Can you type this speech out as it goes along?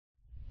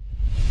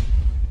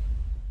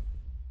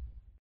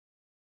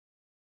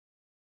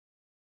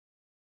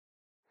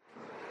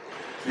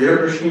मेरा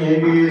प्रश्न ये है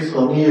कि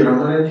स्वामी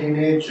रामानंद जी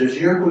ने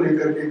जजिया को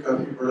लेकर के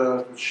काफी बड़ा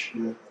कुछ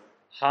किया था,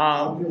 हाँ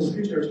आपने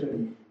उसकी चर्चा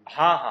नहीं की।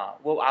 हाँ हाँ,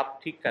 वो आप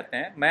ठीक कहते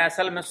हैं। मैं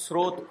असल में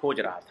स्रोत खोज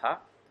रहा था,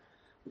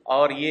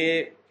 और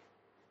ये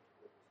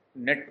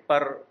नेट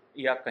पर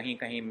या कहीं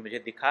कहीं मुझे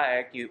दिखा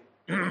है कि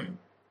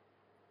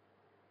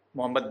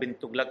मोहम्मद बिन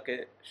तुगलक के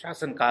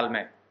शासनकाल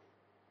में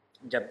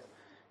जब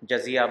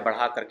जजिया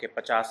बढ़ा करके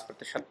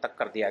 50% तक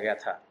कर दिया गया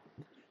था,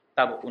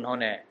 तब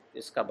उन्होंने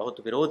इसका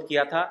बहुत विरोध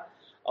किया था,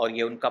 और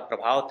ये उनका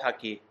प्रभाव था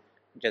कि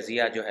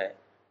जजिया जो है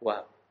वह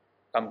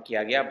कम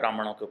किया गया,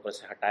 ब्राह्मणों के ऊपर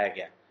से हटाया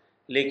गया।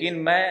 लेकिन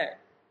मैं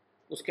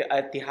उसके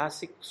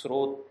ऐतिहासिक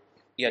स्रोत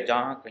या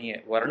जहाँ कहीं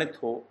वर्णित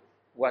हो,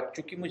 वह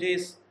चूँकि मुझे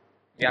इस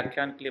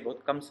व्याख्यान के लिए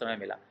बहुत कम समय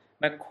मिला,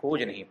 मैं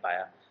खोज नहीं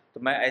पाया। तो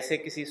मैं ऐसे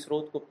किसी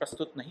स्रोत को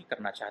प्रस्तुत नहीं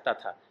करना चाहता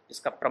था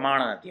जिसका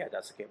प्रमाण न दिया जा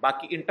सके।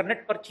 बाकी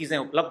इंटरनेट पर चीज़ें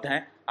उपलब्ध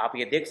हैं, आप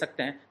ये देख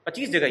सकते हैं,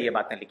 25 जगह ये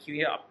बातें लिखी हुई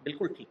है। आप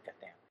बिल्कुल ठीक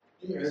कहते हैं।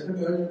 ऐसा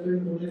कहा जाता है कि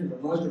उन्होंने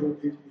नमाज रोक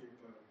दी थी एक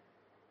बार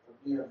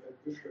अपनी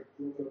आध्यात्मिक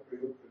शक्तियों का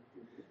प्रयोग करते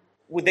हुए।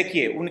 वो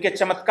देखिए, उनके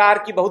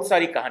चमत्कार की बहुत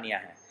सारी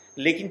कहानियां हैं,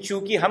 लेकिन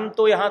चूंकि हम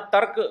तो यहाँ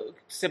तर्क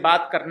से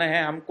बात करने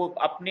हैं, हमको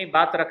अपनी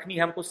बात रखनी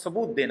है, हमको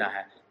सबूत देना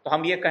है, तो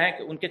हम ये कहें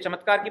कि उनके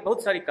चमत्कार की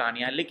बहुत सारी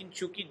कहानियां हैं, लेकिन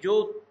चूंकि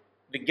जो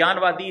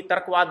विज्ञानवादी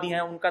तर्कवादी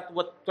हैं उनका तो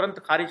वो तुरंत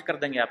खारिज कर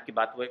देंगे आपकी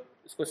बात, वो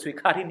इसको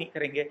स्वीकार ही नहीं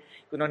करेंगे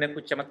कि उन्होंने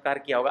कुछ चमत्कार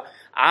किया होगा।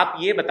 आप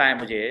ये बताएं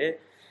मुझे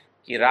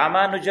कि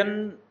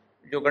रामानुजन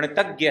जो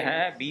गणितज्ञ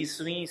हैं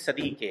 20वीं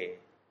सदी के,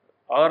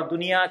 और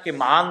दुनिया के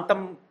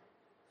महानतम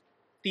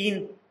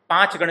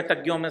 3-5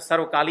 गणितज्ञों में,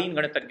 सर्वकालीन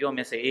गणितज्ञों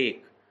में से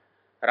एक,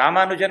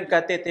 रामानुजन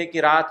कहते थे कि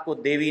रात को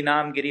देवी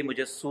नाम गिरी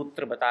मुझे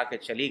सूत्र बता के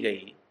चली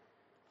गई।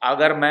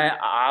 अगर मैं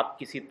आप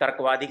किसी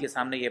तर्कवादी के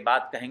सामने ये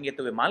बात कहेंगे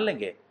तो वे मान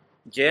लेंगे।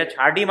 जे.एच.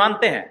 हार्डी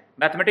मानते हैं,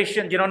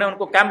 मैथमेटिशियन जिन्होंने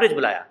उनको कैम्ब्रिज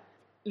बुलाया,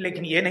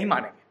 लेकिन ये नहीं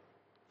मानेंगे।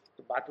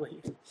 तो बात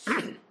वही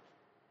है।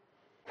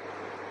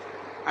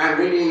 I am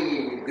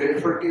really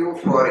grateful to you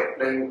for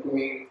explaining to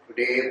me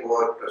today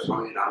about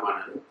Swami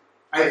Ramanand.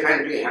 I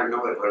frankly have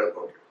never heard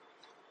about it,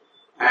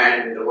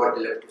 and what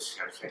the leftists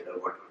have said or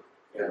what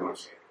they have not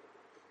said.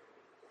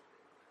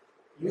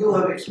 You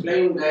have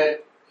explained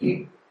that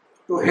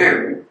to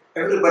him,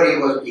 everybody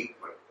was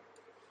equal.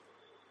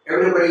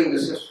 Everybody in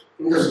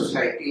the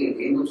society, in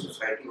the Hindu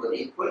society, was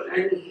equal,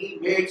 and he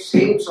made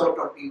saints out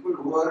of people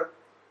who were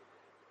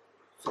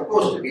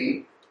supposed to be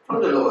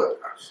from the lower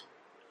class.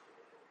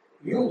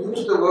 You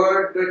use the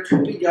word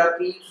Choti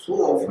Jati so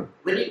often,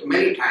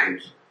 many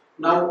times.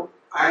 Now,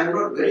 I am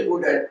not very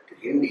good at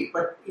Hindi,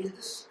 but is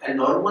this a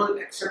normal,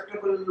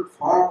 acceptable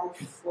form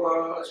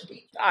of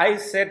speech? I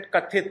said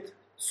kathit,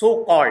 so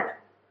called.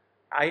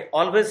 I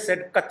always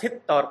said kathit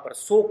तौर पर,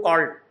 so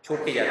called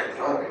छोटी जाति।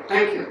 Okay,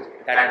 thank you.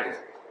 That is.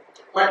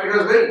 But it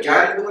was very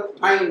jarring because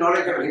my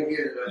knowledge of Hindi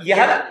is.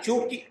 यह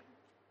चूंकि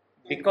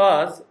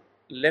because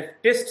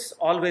leftists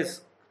always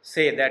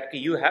say that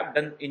कि you have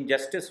done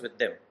injustice with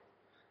them.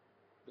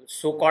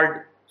 So called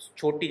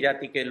छोटी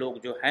जाति के लोग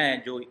जो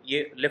हैं, जो ये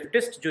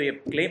लेफ्टिस्ट जो ये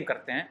क्लेम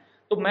करते हैं,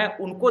 तो मैं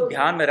उनको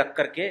ध्यान में रख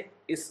करके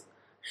इस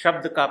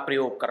शब्द का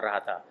प्रयोग कर रहा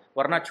था,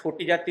 वरना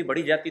छोटी जाति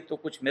बड़ी जाति तो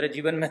कुछ मेरे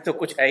जीवन में तो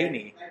कुछ है ही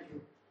नहीं।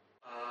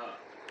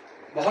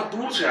 बहुत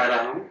दूर से आ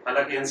रहा हूँ,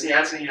 हालांकि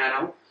एनसीआर से ही आ रहा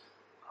हूँ।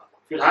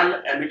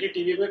 फिलहाल एमईटी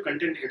टीवी में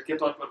कंटेंट हेड के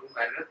तौर पर हूँ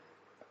कार्यरत।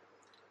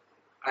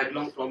 I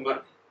belong from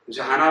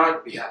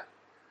Jehanabad, Bihar.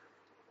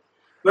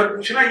 मैं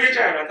पूछना ये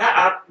चाह रहा था,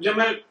 आप जब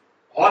मैं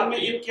हॉल में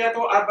इन किया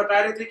तो आप बता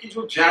रहे थे कि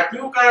जो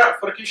जातियों का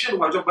फर्केशन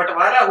हुआ, जो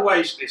बंटवारा हुआ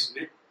इस देश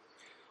में,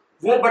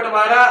 वो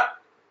बंटवारा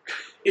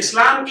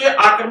इस्लाम के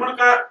आक्रमण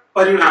का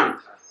परिणाम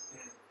था।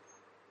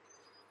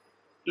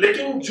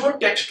 लेकिन जो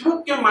टेक्स्ट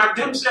बुक के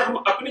माध्यम से हम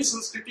अपनी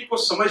संस्कृति को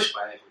समझ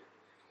पाए हैं,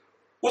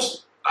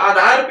 उस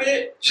आधार पे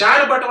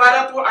 4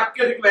 बंटवारा तो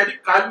आपके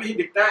ऋग्वैदिक काल में ही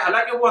दिखता है,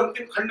 हालांकि वो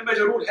अंतिम खंड में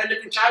जरूर है,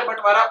 लेकिन 4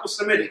 बंटवारा उस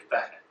समय दिखता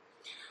है।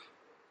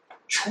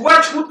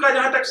 छुआछूत का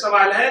जहां तक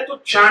सवाल है,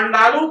 तो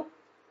चांडालों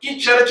की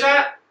चर्चा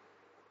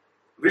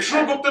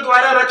विष्णुगुप्त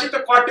द्वारा रचित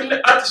कौटिल्य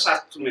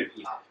अर्थशास्त्र में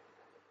भी है।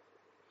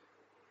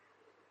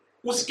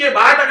 उसके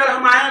बाद अगर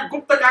हम आए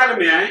गुप्त काल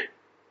में आए,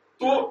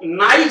 तो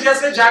नाई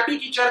जैसे जाति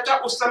की चर्चा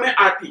उस समय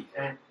आती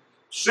है।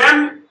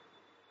 स्वयं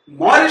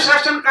मौर्य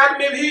शासन काल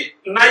में भी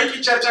नाई की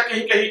चर्चा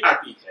कहीं कहीं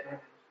आती है।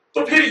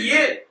 तो फिर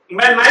ये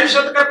मैं नाई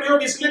शब्द का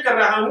प्रयोग इसलिए कर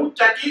रहा हूं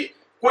ताकि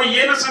कोई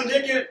ये ना समझे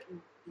कि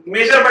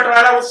मेजर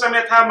बंटवारा उस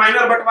समय था,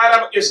 माइनर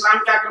बंटवारा इस्लाम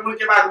के आक्रमण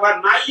के बाद हुआ।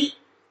 नाई,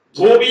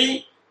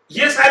 धोबी,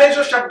 ये सारे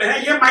जो शब्द हैं,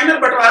 ये माइनर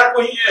बंटवारा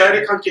को ही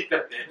रेखांकित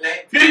करते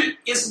हैं। फिर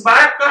इस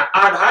बात का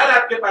आधार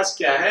आपके पास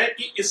क्या है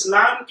कि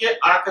इस्लाम के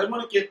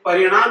आक्रमण के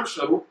परिणाम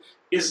स्वरूप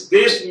इस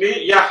देश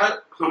में या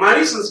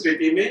हमारी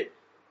संस्कृति में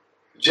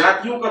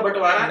जातियों का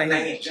बंटवारा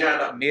नहीं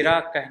ज्यादा। मेरा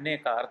कहने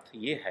का अर्थ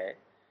ये है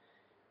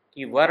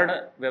कि वर्ण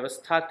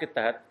व्यवस्था के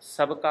तहत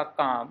सबका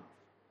काम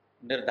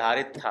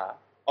निर्धारित था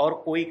और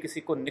कोई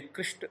किसी को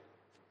निकृष्ट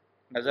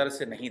नज़र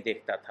से नहीं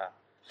देखता था,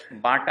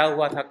 बांटा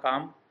हुआ था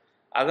काम।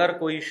 अगर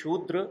कोई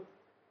शूद्र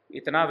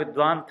इतना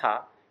विद्वान था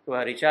कि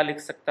वह ऋचा लिख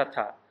सकता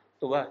था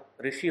तो वह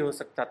ऋषि हो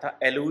सकता था।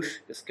 एलूश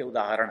इसके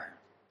उदाहरण हैं।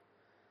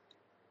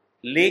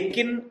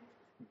 लेकिन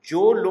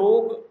जो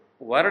लोग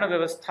वर्ण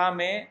व्यवस्था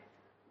में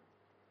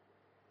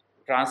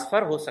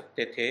ट्रांसफ़र हो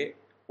सकते थे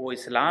वो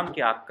इस्लाम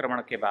के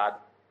आक्रमण के बाद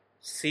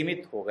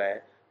सीमित हो गए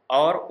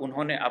और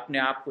उन्होंने अपने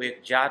आप को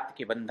एक जात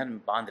के बंधन में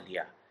बांध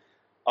लिया।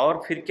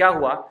 और फिर क्या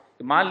हुआ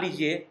कि मान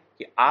लीजिए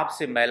कि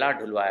आपसे मैला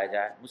ढुलवाया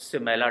जाए, मुझसे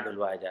मैला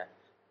ढुलवाया जाए,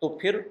 तो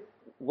फिर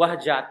वह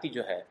जाति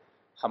जो है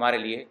हमारे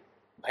लिए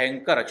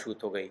भयंकर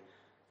अछूत हो गई।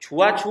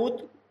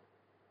 छुआछूत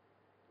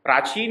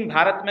प्राचीन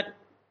भारत में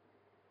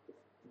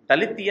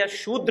दलित या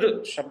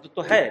शूद्र शब्द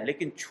तो है,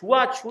 लेकिन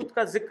छुआछूत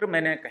का जिक्र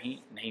मैंने कहीं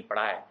नहीं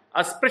पढ़ा है।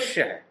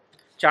 अस्पृश्य है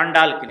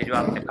चांडाल के लिए, जो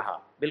आपने कहा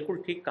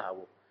बिल्कुल ठीक कहा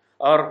वो।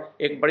 और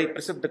एक बड़ी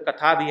प्रसिद्ध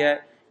कथा भी है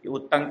कि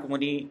उत्तंक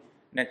मुनि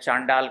ने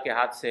चांडाल के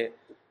हाथ से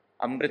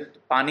अमृत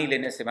पानी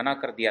लेने से मना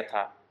कर दिया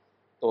था,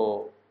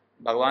 तो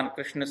भगवान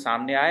कृष्ण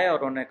सामने आए और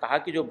उन्होंने कहा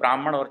कि जो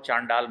ब्राह्मण और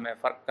चांडाल में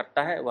फ़र्क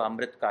करता है वह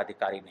अमृत का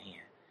अधिकारी नहीं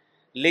है।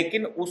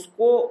 लेकिन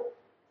उसको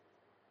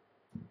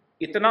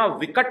इतना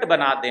विकट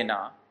बना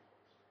देना,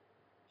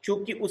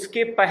 चूँकि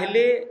उसके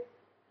पहले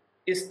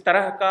इस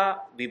तरह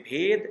का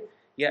विभेद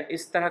या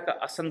इस तरह का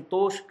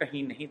असंतोष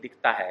कहीं नहीं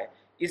दिखता है,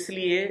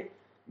 इसलिए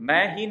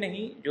मैं ही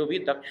नहीं, जो भी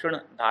दक्षिण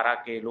धारा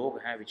के लोग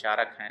हैं,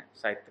 विचारक हैं,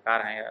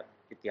 साहित्यकार हैं या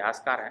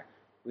इतिहासकार हैं,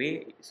 वे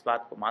इस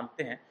बात को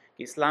मानते हैं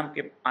कि इस्लाम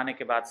के आने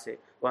के बाद से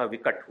वह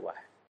विकट हुआ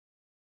है।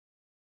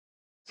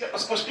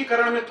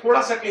 स्पष्टीकरण में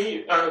थोड़ा सा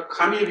कहीं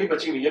खामी भी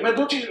बची हुई है। मैं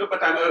दो चीज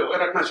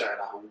रखना चाह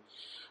रहा हूँ।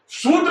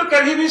 शूद्र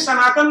कभी भी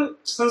सनातन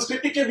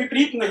संस्कृति के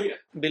विपरीत नहीं है,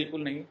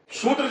 बिल्कुल नहीं।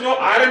 शूद्र जो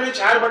आर्य में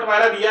 4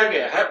 बंटवारा दिया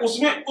गया है,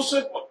 उसमें उस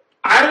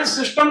आर्य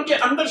सिस्टम के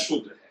अंदर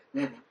शूद्र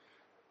है।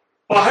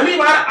 पहली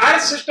बार आर्य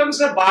सिस्टम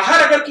से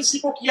बाहर अगर किसी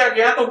को किया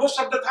गया तो वो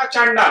शब्द था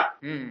चांडाल,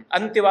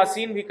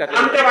 अंत्यवासीन भी कर,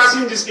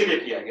 अंत्यवासीन जिसके लिए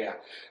किया गया।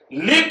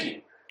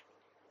 लेकिन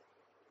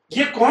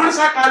ये कौन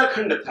सा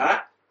कालखंड था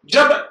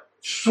जब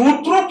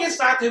शूद्रों के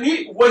साथ भी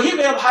वही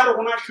व्यवहार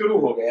होना शुरू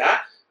हो गया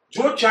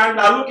जो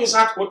चांडालों के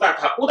साथ होता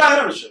था।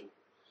 उदाहरण स्वरूप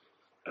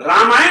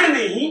रामायण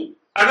में ही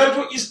अगर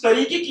जो इस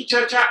तरीके की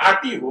चर्चा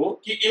आती हो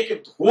कि एक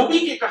धोबी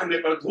के कहने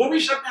पर, धोबी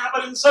शब्द यहाँ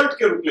पर इंसल्ट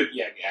के रूप में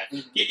दिया गया है,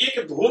 कि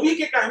एक धोबी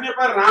के कहने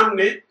पर राम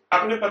ने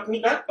अपने पत्नी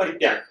का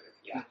परित्याग कर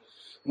दिया।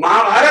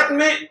 महाभारत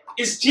में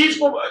इस चीज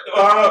को,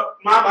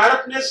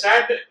 महाभारत में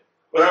शायद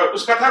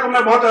उस कथा को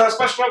मैं बहुत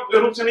स्पष्ट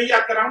रूप से नहीं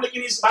याद कर रहा हूं,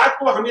 लेकिन इस बात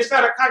को हमेशा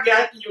रखा गया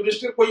है कि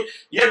युधिष्ठिर कोई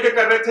यज्ञ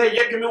कर रहे थे,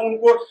 यज्ञ में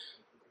उनको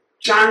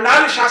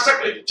चांडाल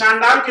शासक,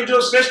 चांडाल के जो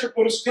श्रेष्ठ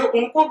पुरुष थे,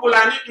 उनको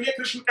बुलाने के लिए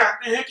कृष्ण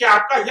कहते हैं कि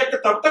आपका यज्ञ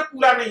तब तक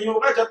पूरा नहीं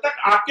होगा जब तक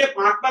आपके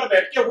पांव पर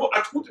बैठ के वो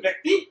अछूत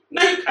व्यक्ति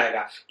नहीं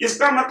खाएगा।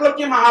 इसका मतलब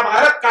कि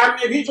महाभारत काल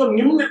में भी जो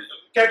निम्न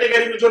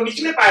कैटेगरी में, जो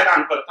निचले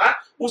पायदान पर था,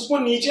 उसको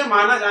नीचे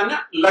माना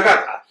जाना लगा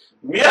था।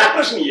 मेरा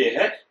प्रश्न ये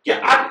है कि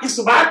आप इस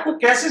बात को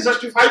कैसे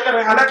जस्टिफाई कर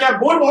रहे हैं? हालांकि आप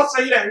बोल बहुत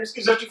सही रहे हैं,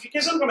 उसकी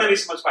जस्टिफिकेशन को मैं नहीं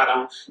समझ पा रहा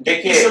हूं।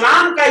 देखिए,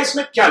 इस्लाम का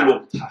इसमें क्या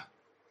लोभ था?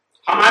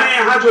 हमारे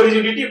यहाँ जो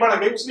रिजिडिटी बढ़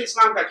गई, उसमें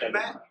इस्लाम का क्या?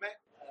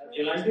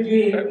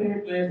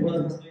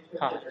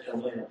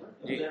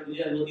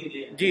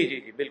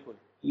 जी बिल्कुल।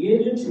 ये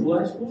जो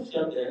छुआछूत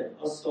शब्द है,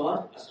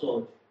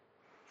 असौच,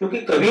 क्योंकि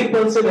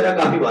कबीरपंथ से मेरा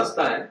काफी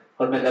वास्ता है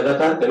और मैं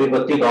लगातार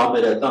कबीरपंथी गांव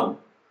में रहता हूँ,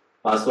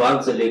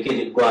 पासवान से लेके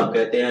जिनको आप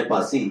कहते हैं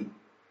पासी।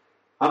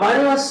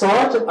 हमारे यहाँ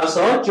शौच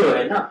असौच जो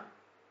है ना,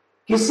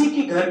 किसी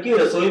की घर की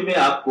रसोई में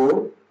आपको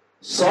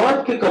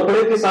शौच के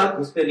कपड़े के साथ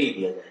घुसने नहीं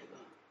दिया जाएगा।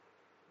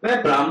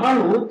 मैं ब्राह्मण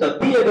हूं, तब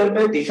भी अगर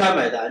मैं दिशा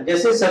मैदान,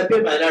 जैसे सर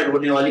पे मैला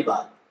ढोने वाली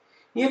बात,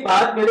 ये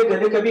बात मेरे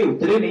गले कभी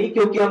उतरी नहीं,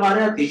 क्योंकि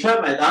हमारे यहाँ दिशा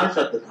मैदान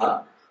शब्द था।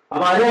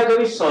 हमारे यहाँ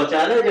कभी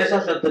शौचालय जैसा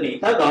शब्द नहीं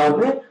था गांव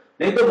में,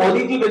 नहीं तो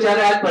मोदी जी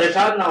बेचारे आज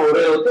परेशान ना हो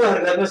रहे होते, हर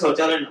घर में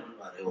शौचालय न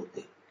बनवा रहे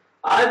होते।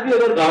 आज भी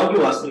अगर गांव की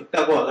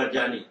वास्तविकता को अगर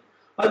जाने,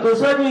 और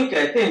दूसरा जो ये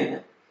कहते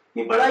हैं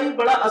कि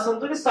बड़ा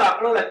असंतुलित सा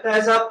आंकड़ा लगता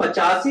है साहब,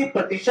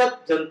 85%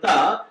 जनता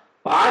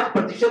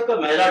 5% का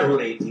मैला ढो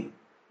रही थी।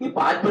 ये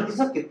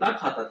 5% कितना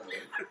खाता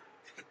था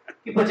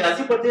कि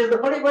 85%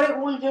 बड़े बड़े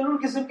उल जलूल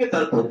किस्म के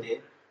तर्क होते हैं।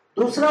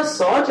 दूसरा,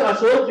 शौच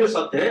अशौच जो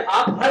शब्द है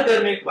आप हर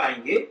घर में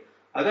पाएंगे।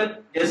 अगर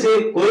जैसे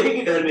कोयले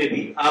के घर में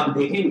भी आप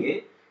देखेंगे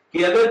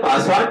कि अगर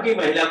पासवान की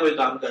महिला कोई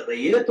काम कर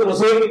रही है तो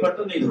रसोई के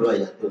बर्तन नहीं धुलवाए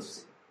जाते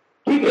उससे,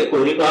 ठीक है,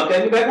 कोयले को आप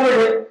कहेंगे बैकवर्ड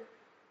है।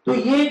 तो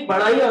ये एक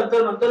बड़ा ही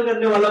अंतर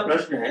करने वाला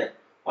प्रश्न है।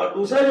 और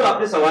दूसरा जो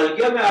आपने सवाल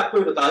किया, मैं आपको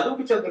बता दूं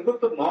कि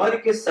चंद्रगुप्त मौर्य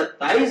के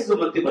 27 जो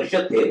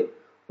मंत्रिपरिषद थे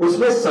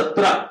उसमें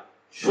 17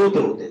 शूद्र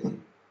होते थे।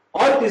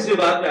 और तीसरी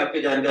बात मैं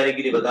आपकी जानकारी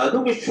के लिए बता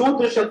दूं कि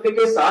शूद्र शब्द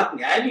के साथ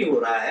न्याय नहीं हो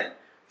रहा है।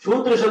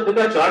 शूद्र शब्द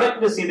का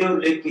चाणक्य ने सीधे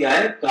उल्लेख किया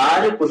है,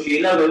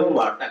 कार्यकुशील एवं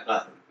वार्ताकार।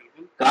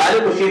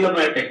 कार्यकुशील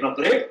मैंने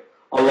टेक्नोक्रेट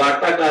और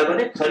वार्ताकार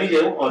बने खनिज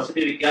एवं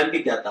औषधि विज्ञान के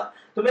ज्ञाता।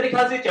 तो मेरे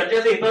ख्याल से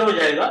चर्चा से इतर हो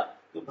जाएगा,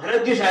 तो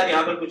भरत जी शायद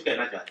यहाँ पर कुछ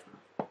कहना चाहते हैं।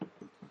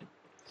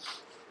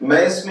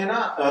 मैं इसमें ना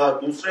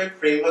दूसरा एक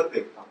फ्रेमवर्क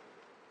देखता हूँ,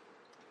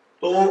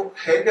 तो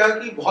है क्या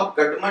कि बहुत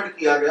गटमट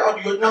किया गया और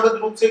योजनाबद्ध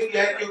रूप से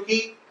किया है,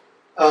 क्योंकि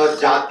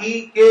जाति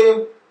के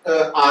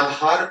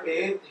आधार पे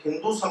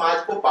हिंदू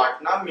समाज को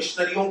बांटना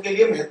मिशनरियों के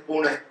लिए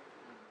महत्वपूर्ण है।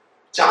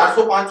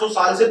 400-500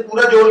 साल से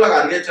पूरा जोर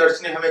लगा लिया चर्च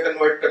ने हमें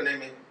कन्वर्ट करने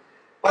में,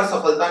 पर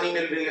सफलता नहीं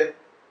मिल रही है,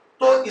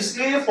 तो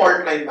इसलिए ये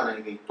फॉल्ट लाइन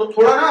बनाई गई। तो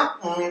थोड़ा ना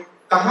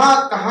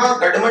कहां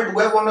गड़बड़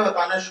हुआ है वो मैं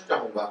बताना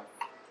चाहूंगा।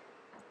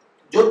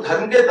 जो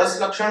धर्म के 10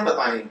 लक्षण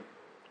बताए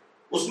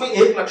उसमें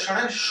एक लक्षण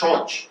है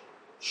शौच।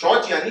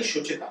 शौच यानी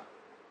शुचिता।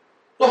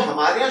 तो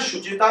हमारे यहाँ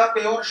शुचिता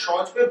पे और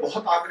शौच पे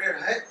बहुत आग्रह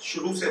रहा है,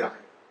 शुरू से रहा है।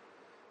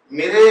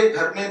 मेरे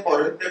घर में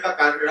पौरोहित्य का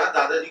कार्य रहा,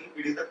 दादाजी की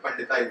पीढ़ी तक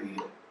पंडिताई हुई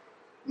है।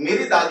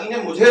 मेरी दादी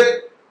ने मुझे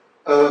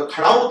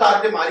खड़ा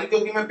उतार के मारी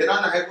क्योंकि मैं बिना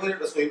नहाए हुए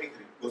रसोई में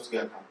घुस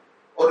गया था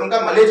और उनका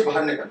मलेच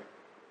बाहर निकल।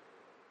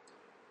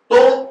 तो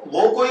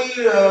वो कोई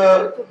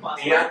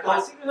यह तो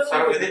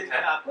सर्वविदित है।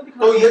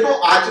 तो ये तो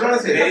आचरण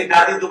से, मेरी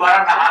दादी दोबारा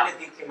नहा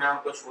लेती थी, मैं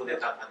उनको छू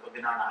देता था तो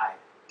बिना नहाए।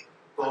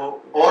 तो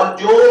और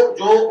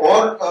जो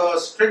और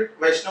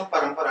स्ट्रिक्ट वैष्णव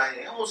परंपराएं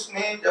हैं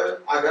उसमें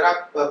जब अगर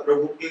आप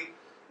प्रभु की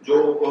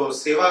जो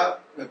सेवा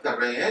कर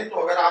रहे हैं तो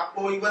अगर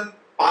आपको इवन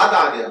पाद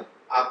आ गया,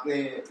 आपने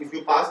if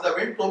you pass the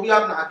wind तो भी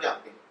आप नहा के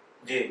आते हैं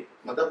जी।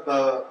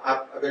 मतलब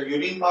आप अगर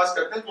यूरिन पास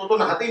करते हैं तो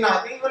नहाते ही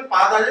नहाते, इवन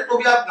पाद आ जाए तो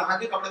भी आप नहा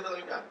के कपड़े बदल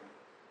के आते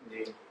हैं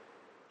जी।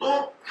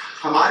 तो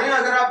हमारे यहाँ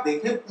अगर आप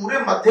देखें पूरे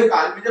मध्य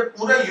काल में जब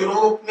पूरे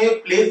यूरोप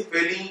में प्लेग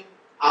फैली,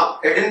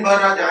 आप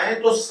एडिनबरा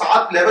जाएं तो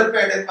 7 लेवल पे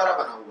एडिनबरा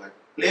बना हुआ है।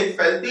 प्लेग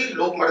फैलती,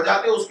 लोग मर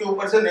जाते, उसके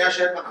ऊपर से नया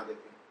शहर बना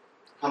देते।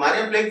 हमारे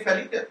यहाँ प्लेग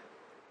फैली क्या?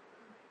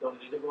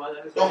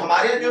 तो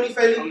हमारे यहाँ क्यों नहीं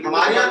फैली?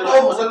 हमारे यहाँ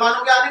तो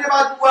मुसलमानों के आने के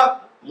बाद हुआ।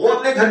 वो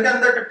अपने घर के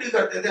अंदर टट्टी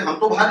करते थे, हम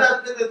तो बाहर जा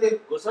देते थे।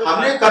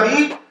 हमने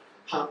कभी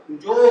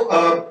जो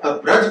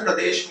ब्रज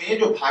प्रदेश में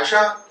जो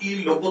भाषा की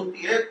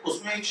लोकोक्ति है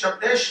उसमें एक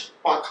शब्द है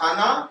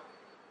पाखाना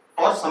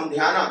और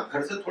समध्याना,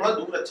 घर से थोड़ा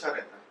दूर अच्छा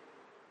रहता है।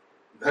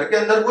 घर के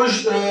अंदर कोई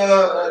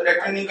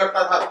लेटरिन नहीं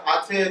करता था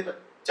आज से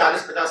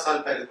 40-50 साल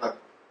पहले तक।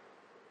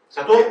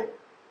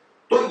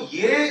 तो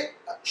ये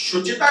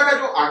शुचिता का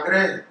जो आग्रह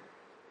है,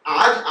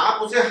 आज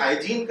आप उसे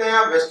हाइजीन कहें,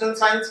 आप वेस्टर्न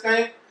साइंस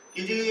कहें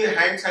कि जी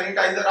हैंड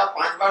सैनिटाइजर आप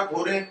 5 बार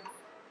धो रहे हैं,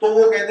 तो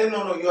वो कहते हैं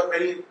no you are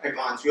very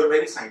advance, you are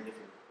very scientific.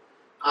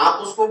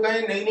 आप उसको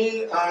कहें नहीं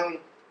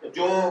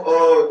जो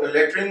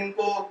लेटरिन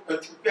को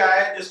छू के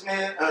आया है जिसमें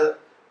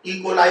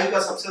ई कोलाई का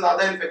सबसे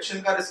ज्यादा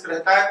इन्फेक्शन का रिस्क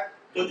रहता है,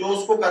 तो जो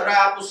उसको कर रहा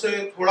है आप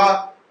उससे थोड़ा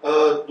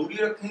दूरी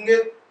रखेंगे,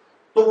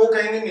 तो वो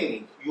कहेंगे नहीं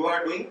यू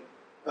आर डूइंग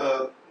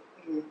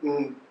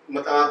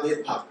मतलब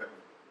भेदभाव कर।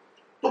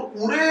 तो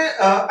पूरे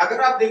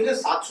अगर आप देखें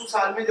 700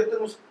 साल में जब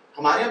तक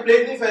हमारे यहाँ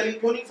प्लेग नहीं फैली,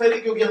 क्यों नहीं फैली?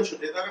 क्योंकि हम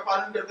शुद्धता का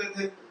पालन करते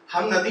थे।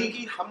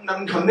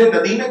 हमने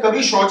नदी में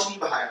कभी शौच नहीं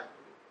बहाया।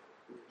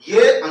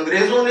 ये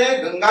अंग्रेजों ने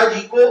गंगा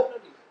जी को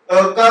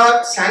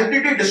का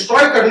सैंक्टिटी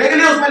डिस्ट्रॉय करने के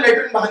लिए उसमें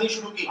लेटरिन बहानी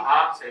शुरू की।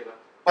 हाँ, सही बात।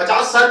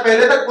 50 साल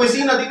पहले तक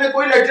किसी नदी में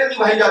कोई लेटरिन नहीं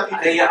बहाई जाती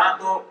थी। यहाँ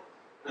तो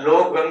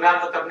लोग गंगा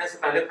में उतरने से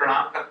पहले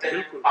प्रणाम करते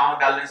हैं, पांव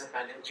डालने से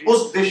पहले।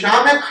 उस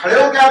दिशा में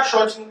खड़े होकर आप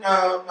शौच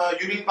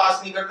यूरिन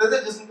पास नहीं करते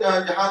थे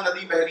जहां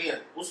नदी बह रही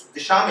है, उस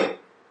दिशा में,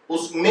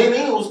 उसमें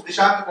नहीं, उस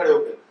दिशा में खड़े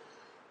होकर।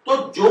 तो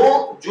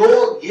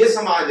जो ये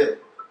समाज है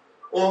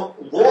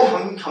वो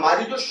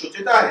हमारी जो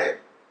शुचिता है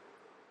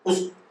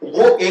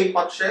वो एक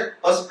पक्ष है,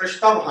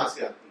 अस्पृश्यता वहां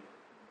से आती है।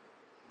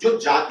 जो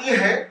जाति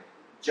है,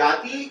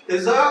 जाति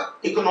is a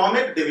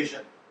economic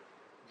division.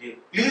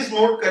 Please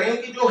note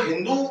करें कि जो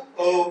हिंदू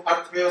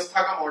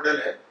अर्थव्यवस्था का मॉडल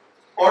है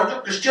और जो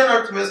क्रिश्चियन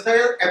अर्थव्यवस्था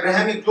है,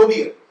 अब्राहमिक जो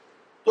भी है,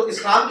 तो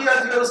इस्लाम की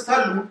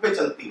अर्थव्यवस्था लूट पे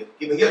चलती है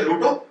कि भैया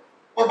लूटो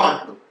और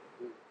बांट लो।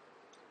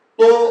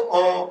 तो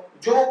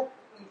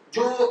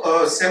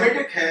जो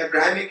सेमेटिक है,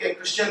 अब्राहमिक है,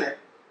 क्रिश्चियन है,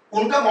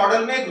 उनका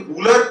मॉडल में एक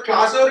रूलर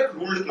क्लास है और एक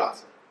रूल्ड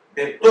क्लास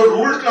है। तो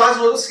ruled class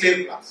was a slave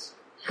class.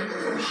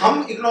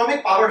 हम इकोनॉमिक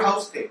पावर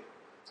हाउस थे।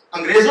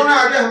 अंग्रेजों ने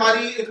आगे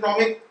हमारी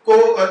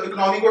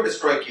इकोनॉमी को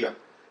डिस्ट्रॉय किया।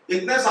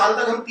 इतने साल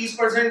तक हम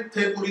 30%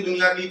 थे पूरी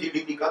दुनिया की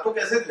जीडीपी का, तो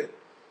कैसे थे?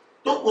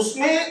 तो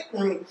उसमें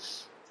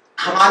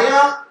हमारे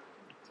यहाँ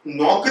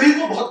नौकरी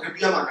को बहुत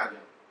घटिया माना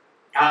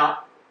गया।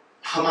 हाँ,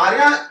 हमारे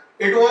यहाँ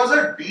it was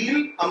a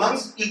deal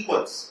amongst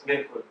equals.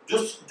 बिल्कुल,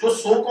 जो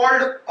सो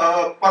कॉल्ड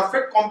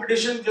परफेक्ट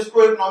कंपटीशन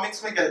जिसको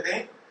इकोनॉमिक्स में कहते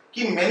हैं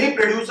कि many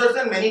producers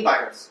and many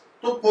buyers.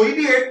 तो कोई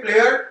भी एक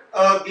प्लेयर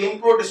गेम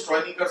को डिस्ट्रॉय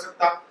नहीं कर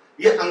सकता।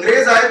 ये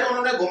अंग्रेज आए तो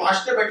उन्होंने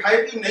गुमाश्ते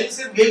बैठाए कि नहीं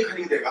सिर्फ यही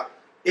खरीदेगा,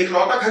 एक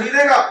लौटा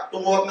खरीदेगा तो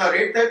वो अपना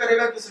रेट तय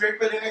करेगा, किस रेट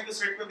पे लेना है,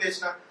 किस रेट पे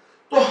बेचना।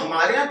 तो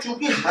हमारे यहाँ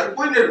चूंकि हर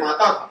कोई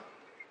निर्माता था,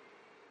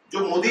 जो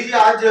मोदी जी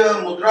आज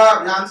मुद्रा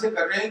अभियान से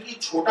कर रहे हैं कि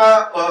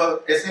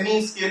छोटा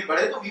एसएमई स्केल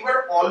बढ़े, तो we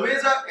were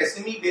always a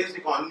SME based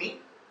economy.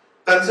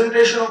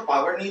 Concentration of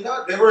power नहीं था।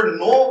 There were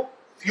no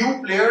few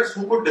players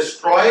who could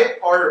destroy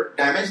or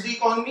damage the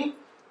economy.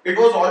 It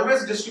was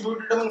always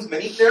distributed amongst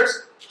many players.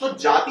 तो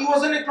जाति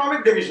was an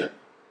economic division.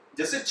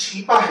 जैसे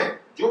छीपा है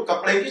जो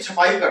कपड़े की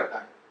छपाई करता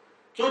है,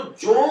 तो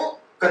जो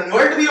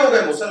कन्वर्ट भी हो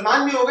गए,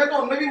 मुसलमान भी हो गए, तो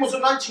उनमें भी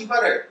मुसलमान छीपा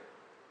रहे,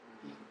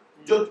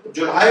 जो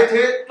जुल्हाए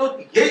थे। तो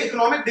ये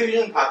इकोनॉमिक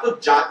डिवीजन था। तो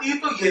जाति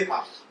तो ये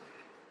था।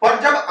 पर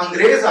जब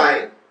अंग्रेज आए,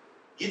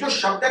 ये जो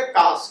शब्द है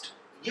कास्ट,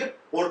 ये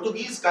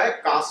पोर्तुगीज का है,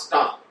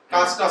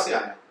 कास्टा से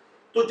आया।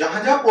 तो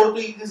जहां जहां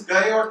पोर्तुगीज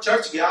गए और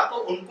चर्च गया, तो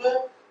उनको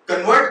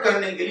कन्वर्ट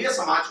करने के लिए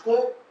समाज को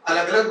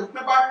अलग अलग रूप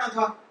में बांटना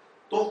था।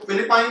 तो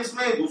फिलीपाइंस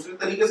में दूसरे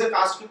तरीके से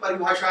कास्ट की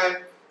परिभाषा है,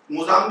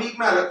 मोजाम्बिक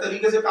में अलग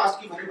तरीके से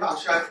कास्ट की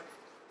परिभाषा है।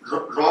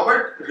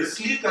 रॉबर्ट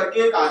रिसली करके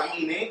एक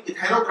आदमी ने,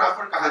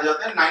 इथेनोग्राफर कहा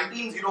जाता है,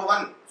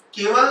 1901,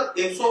 केवल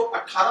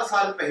 118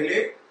 साल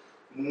पहले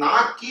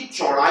नाक की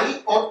चौड़ाई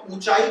और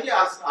ऊंचाई के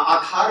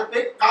आधार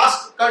पे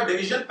कास्ट का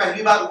डिवीजन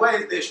पहली बार हुआ है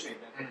इस देश में।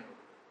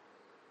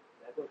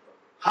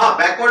 हाँ,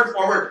 बैकवर्ड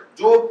फॉरवर्ड,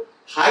 जो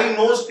हाई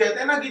नोज कहते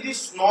हैं ना कि जी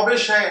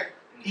स्नॉबिश है,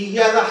 कि he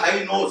has a high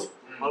knows,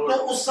 तो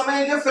उस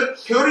समय ये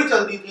थ्योरी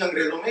चलती थी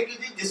अंग्रेजों में कि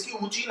जी जिसकी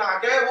ऊंची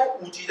नाक है वो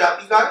ऊंची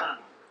जाति का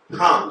है।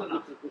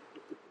 हाँ,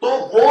 तो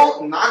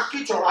वो नाक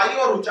की चौड़ाई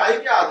और ऊंचाई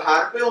के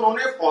आधार पे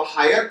उन्होंने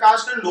higher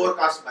cast and lower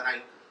caste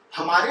बनाई।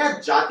 हमारे यहाँ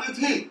जाति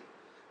थी,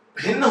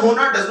 भिन्न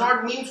होना डज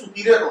नॉट मीन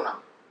सुपीरियर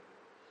होना।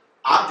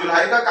 आप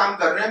जुलाई का काम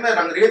कर रहे हैं, मैं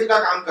रंगरेज का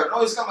काम कर रहा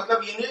हूँ, इसका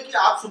मतलब ये नहीं है कि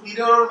आप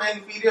सुपीरियर और मैं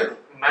इंफीरियर हूँ।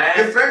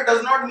 Different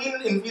does not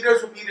mean inferior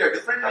superior,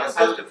 different means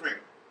just different.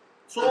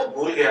 सो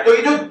तो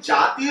ये जो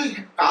जाति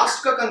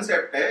कास्ट का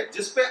कंसेप्ट है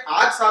जिसपे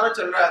आज सारा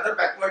चल रहा है अदर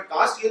बैकवर्ड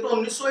कास्ट, ये तो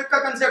 1901 का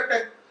कंसेप्ट है।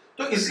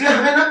 तो इसलिए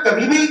हमें ना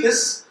कभी भी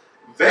इस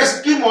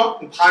वेस्ट की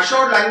भाषा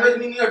और लैंग्वेज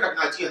में नहीं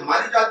अटकना चाहिए।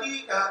 हमारी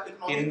जाति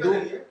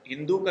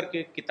हिंदू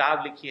करके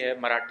किताब लिखी है,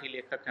 मराठी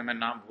लेखक है, मैं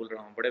नाम भूल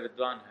रहा हूँ, बड़े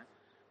विद्वान हैं,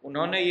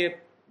 उन्होंने ये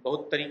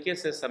बहुत तरीके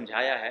से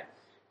समझाया है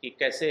कि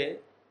कैसे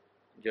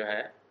जो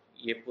है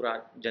ये पूरा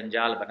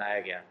जंजाल बनाया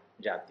गया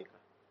जाति का।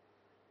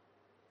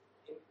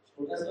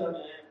 छोटा सा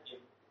मैं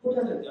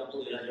छोटा सा एग्जांपल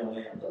देना चाहूंगा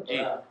यहाँ पर,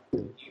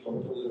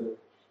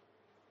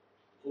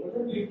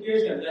 के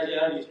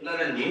शंकराचार्य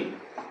विश्वनाथन जी,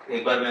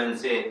 एक बार मैं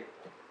उनसे,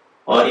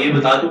 और ये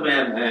बता दूं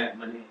मैंने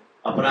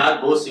अपराध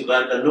बहुत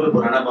स्वीकार कर लूं, मैं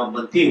पुराना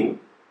वामपंथी हूँ,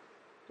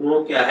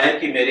 तो क्या है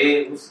कि मेरे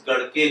उस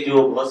गढ़ के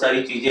जो बहुत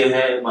सारी चीजें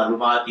हैं,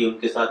 मालूमात, ये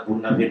उनके साथ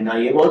घूमना फिरना,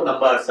 ये बहुत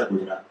लंबा अरसा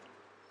गुजरा।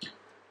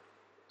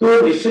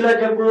 तो विश्वला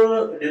जब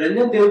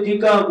निरंजन देव जी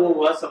का वो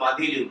हुआ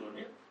समाधि ली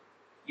उन्होंने,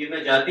 ये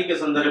मैं जाति के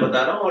संदर्भ में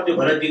बता रहा हूँ, और जो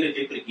भरत जी ने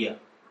जिक्र किया,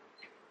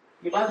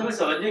 ये बात हमें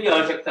समझने की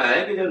आवश्यकता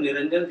है कि जब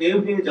निरंजन देव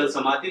जी जल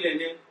समाधि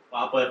लेने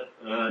वहां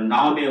पर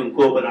नाव में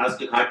उनको बनारस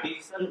के घाट की,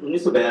 सन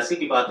 1982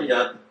 की बात है,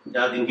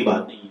 ज्यादा दिन की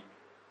बात नहीं है,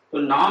 तो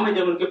नाव में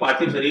जब उनके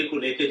पार्थिव शरीर को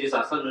लेके जिस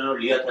आसन उन्होंने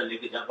लिया था,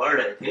 लेके जब बढ़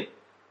रहे थे,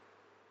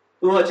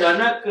 तो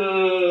अचानक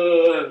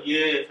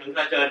ये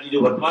शंकराचार्य जी,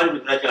 जो वर्तमान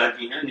शंकराचार्य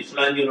जी हैं,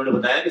 निशुलान जी, उन्होंने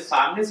बताया कि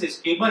सामने से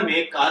स्टीमर में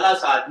एक काला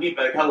सा आदमी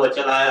बैठा हुआ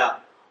चला आया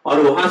और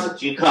वहां से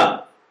चीखा,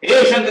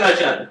 हे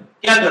शंकराचार्य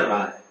क्या कर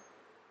रहा है?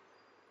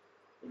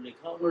 तो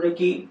लिखा उन्होंने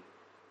कि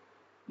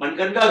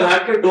मनकनका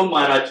घाट के डोम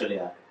महाराज चले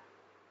आ रहे।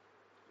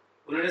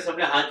 उन्होंने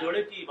सबने हाथ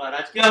जोड़े कि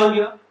महाराज क्या हो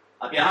गया?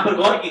 अब यहाँ पर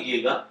गौर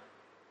कीजिएगा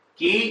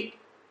कि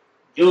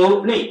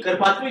जो नहीं,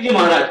 करपात्री जी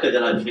महाराज का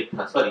जलाभिषेक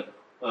था, सॉरी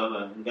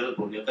गलत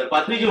बोल दिया,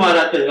 करपात्री जी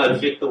महाराज का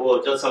जलाभिषेक, तो वो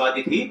जल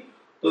समाधि थी।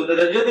 तो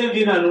निरंजन देव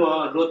जी ने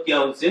अनुरोध किया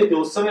उनसे, जो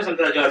उस समय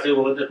शंकराचार्य से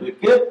वो ट्वीट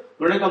के,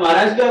 उन्होंने कहा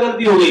महाराज क्या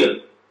गलती हो गई?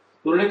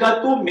 तो उन्होंने कहा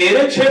तू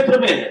मेरे क्षेत्र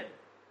में है,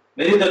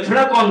 मेरी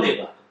दक्षिणा कौन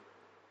देगा?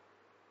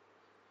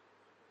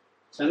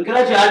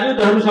 शंकराचार्य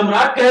धर्म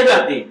सम्राट कहे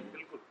जाते हैं,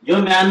 जो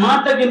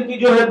म्यांमार तक इनकी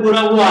जो है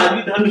पूरा वो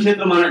आदमी धर्म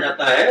क्षेत्र माना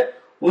जाता है,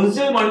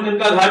 उनसे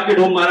मणिकर्णिका घाट के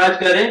डोम महाराज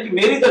कह रहे हैं कि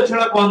मेरी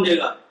दक्षिणा कौन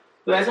देगा?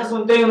 तो ऐसा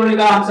सुनते ही उन्होंने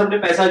कहा हम सबने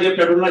पैसा जेब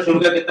टटोलना शुरू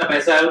किया, कितना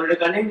पैसा है? उन्होंने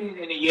कहा नहीं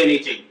नहीं नहीं, ये नहीं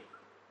चाहिए।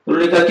 तो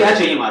उन्होंने कहा क्या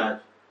चाहिए महाराज?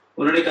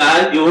 उन्होंने कहा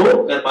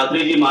जो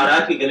करपात्री जी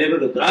महाराज के गले में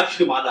रुद्राक्ष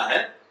की माला है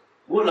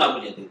वो ला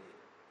मुझे दे दे।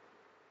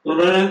 तो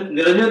उन्होंने,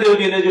 निरंजन देव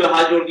जी ने जो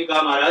हाथ जोड़ के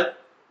कहा महाराज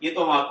ये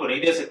तो हम आपको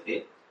नहीं दे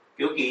सकते,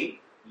 क्योंकि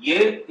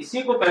ये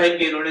इसी को पहन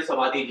के इन्होंने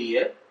समाधि ली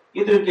है,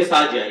 ये तो इनके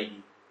साथ जाएगी।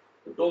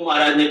 तो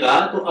महाराज ने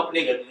कहा तो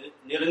अपने गले,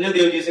 निरंजन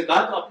देव जी से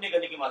कहा तो अपने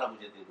गले की माला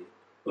मुझे दे दे।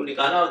 तो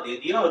निकाला और दे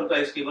दिया, और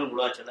उनका स्टीमर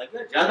मुड़ा चला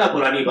गया। ज्यादा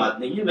पुरानी बात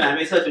नहीं है, मैं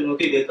हमेशा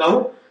चुनौती देता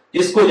हूँ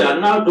जिसको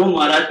जानना। डोम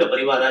महाराज का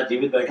परिवार आज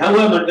जीवित बैठा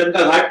हुआ है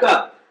मनकनका घाट का।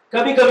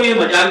 कभी कभी ये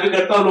मजाक भी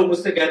करता हूँ, लोग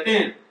मुझसे कहते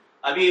हैं,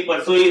 अभी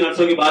परसों ही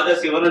नरसों की बात है,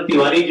 शिवानंद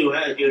तिवारी जो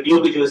है जेडीयू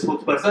की जो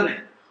स्पोक्स पर्सन है,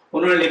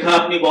 उन्होंने लिखा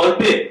अपनी वॉल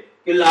पे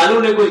कि लालू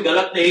ने कुछ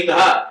गलत नहीं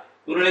कहा।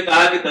 उन्होंने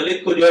कहा कि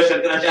दलित को जो है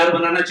शंकराचार्य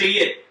बनाना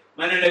चाहिए।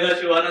 मैंने लगा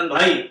शिवानंद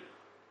भाई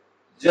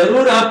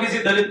जरूर आप किसी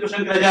दलित को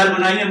शंकराचार्य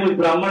बनाइए, मुझ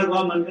ब्राह्मण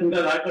को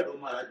मनकनका घाट का डोम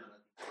महाराज बना।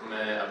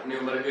 मैं अपनी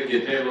उम्र के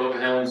जितने लोग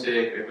हैं उनसे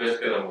एक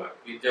रिक्वेस्ट करूंगा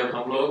कि जब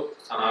हम लोग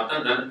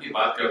सनातन धर्म की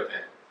बात करते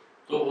हैं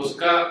तो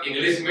उसका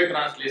इंग्लिश में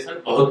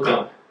ट्रांसलेशन बहुत कम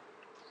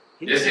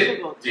है। जैसे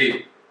जी,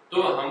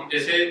 तो हम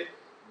जैसे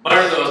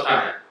वर्ण व्यवस्था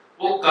है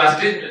वो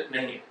कास्टेज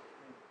नहीं है,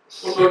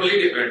 वो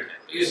टोटली डिफरेंट है।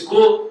 तो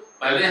इसको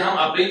पहले हम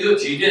अपनी जो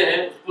चीजें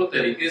हैं उसको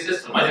तरीके से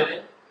समझ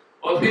लें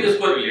और फिर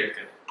उसको रिलेट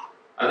करें,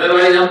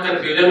 अदरवाइज हम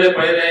कंफ्यूजन में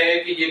पड़े रहेंगे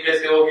कि ये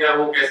कैसे हो गया,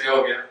 वो कैसे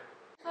हो गया।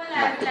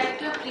 I would like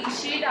to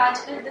appreciate आज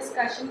का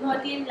डिस्कशन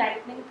बहुत ही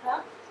एनलाइटनिंग था,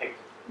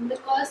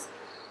 बिकॉज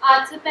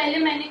आज से पहले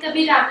मैंने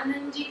कभी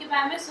रामानंद जी के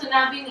बारे में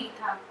सुना भी नहीं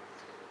था।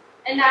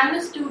 And I am a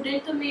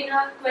student, तो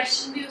मेरा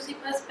क्वेश्चन भी उसी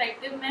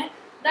पर्सपेक्टिव में,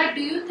 दैट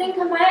डू यू थिंक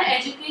हमारा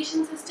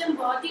एजुकेशन सिस्टम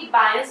बहुत ही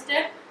बायस्ड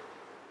है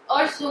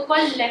और सो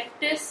कॉल्ड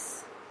लेफ्टिस्ट?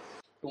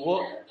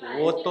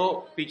 वो तो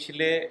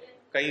पिछले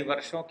कई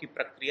वर्षों की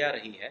प्रक्रिया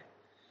रही है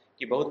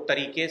कि बहुत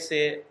तरीके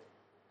से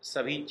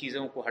सभी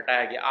चीज़ों को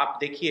हटाया गया। आप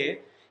देखिए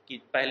कि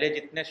पहले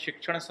जितने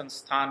शिक्षण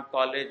संस्थान,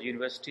 कॉलेज,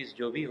 यूनिवर्सिटीज़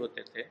जो भी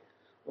होते थे,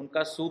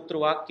 उनका सूत्र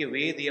वाक्य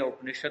वेद या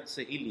उपनिषद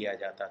से ही लिया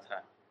जाता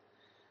था।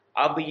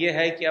 अब ये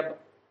है कि अब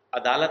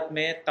अदालत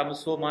में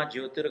तमसो मां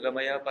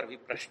ज्योतिर्गमय पर भी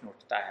प्रश्न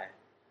उठता है।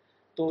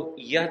 तो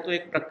यह तो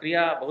एक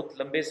प्रक्रिया बहुत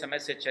लंबे समय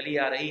से चली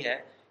आ रही है।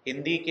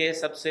 हिंदी के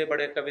सबसे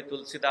बड़े कवि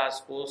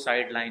तुलसीदास को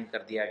साइड लाइन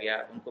कर दिया गया,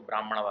 उनको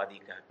ब्राह्मणवादी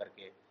कह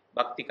करके।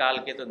 भक्ति काल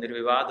के तो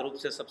निर्विवाद रूप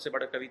से सबसे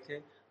बड़े कवि थे,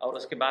 और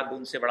उसके बाद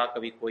उनसे बड़ा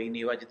कवि कोई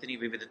नहीं हुआ, जितनी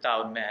विविधता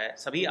उनमें है।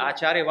 सभी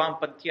आचार्य,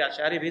 वामपंथी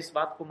आचार्य भी इस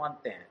बात को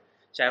मानते हैं,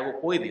 चाहे वो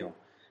कोई भी हो।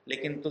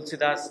 लेकिन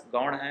तुलसीदास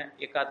गौण हैं,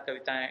 एक आध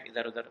कविताएं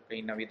इधर उधर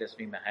कहीं 9वीं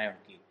 10वीं में हैं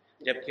उनकी,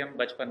 जबकि हम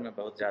बचपन में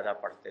बहुत ज़्यादा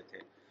पढ़ते थे।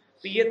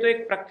 तो ये तो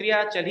एक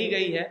प्रक्रिया चली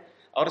गई है।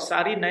 और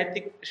सारी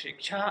नैतिक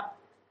शिक्षा,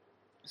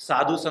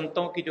 साधु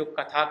संतों की जो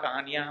कथा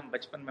कहानियां हम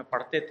बचपन में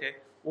पढ़ते थे,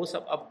 वो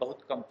सब अब बहुत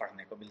कम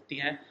पढ़ने को मिलती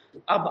हैं।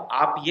 अब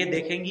आप ये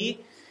देखेंगी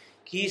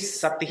कि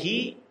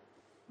सतही,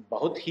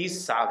 बहुत ही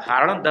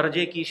साधारण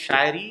दर्जे की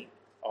शायरी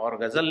और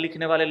गज़ल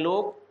लिखने वाले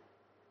लोग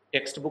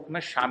टेक्स्ट बुक में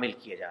शामिल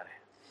किए जा रहे हैं।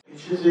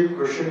 पीछे से एक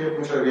प्रश्न ये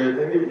पूछा गया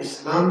था कि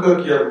इस्लाम का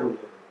क्या रोल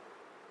है,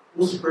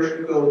 उस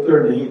प्रश्न का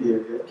उत्तर नहीं दिया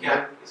गया। क्या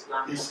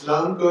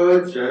इस्लाम का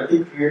जाति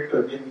क्रिएट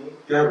करने में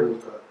क्या रोल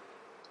था,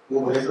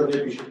 वो भाई साहब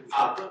ने पीछे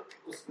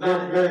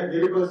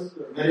मेरे पास,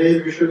 मैंने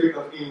इस विषय पे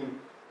काफी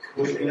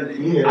खोजबीन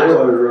की है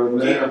और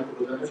मैं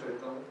आपको बताना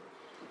चाहता हूँ।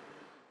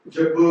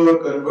 जब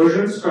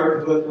कन्वर्जन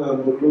स्टार्ट हुआ था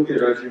मुगलों के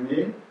राज्य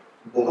में,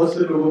 बहुत से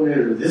लोगों ने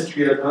रेजिस्ट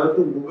किया था,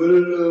 तो मुगल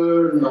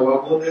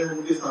नवाबों ने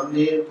उनके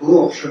सामने 2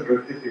 ऑप्शन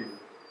रखे थे।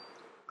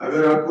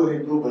 अगर आपको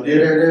हिंदू बने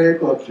रहना है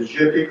तो आप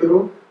जिजिया पे करो,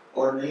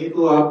 और नहीं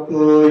तो आप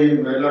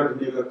ये महिला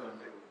ढूंढने का काम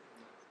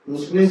करो।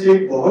 उसमें से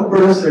एक बहुत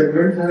बड़ा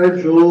सेगमेंट है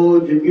जो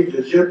जिनकी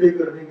जिजिया पे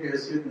करने की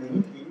हैसियत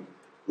नहीं थी,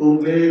 तो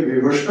उन्हें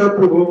विवशता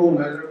पूर्वक वो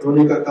महिला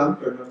ढूंढने का काम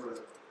करना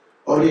पड़ा।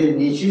 और ये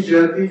नीची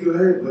जाति जो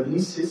है वहीं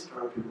से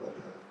स्टार्ट हुआ था।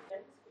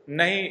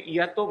 नहीं,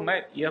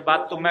 यह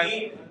बात तो मैं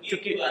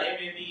चूंकि बारे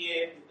में भी ये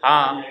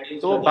हाँ,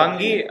 तो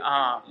भंगी,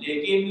 हाँ,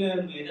 लेकिन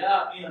मेरा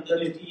अपनी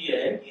अंतर्दृष्टि ये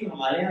है कि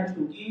हमारे यहाँ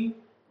चूंकि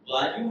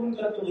वाजिब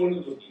उनका तो मूल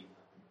होती,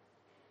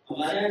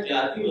 हमारे यहाँ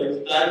जाति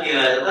बहिष्कार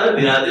किया जाता है,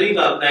 बिरादरी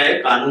का अपना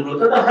एक कानून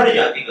होता था, हर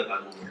जाति का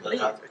कानून होता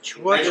था।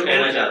 मैं जो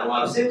कहना चाह रहा हूँ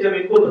आपसे, जब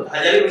इनको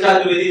हजारी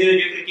प्रसाद द्विवेदी ने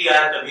जिक्र किया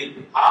है कबीर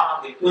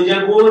ने, तो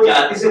जब वो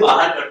जाति से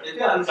बाहर करते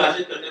थे,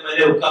 अनुशासित करते,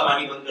 पहले हुक्का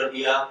पानी बंद कर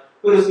दिया,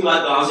 फिर उसके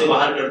बाद गांव से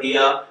बाहर कर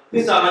दिया,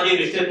 फिर सामाजिक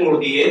रिश्ते तोड़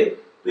दिए,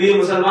 तो ये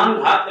मुसलमान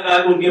घात लगा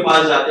के उनके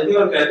पास जाते थे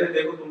और कहते थे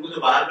देखो तुमको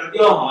तो बाहर कर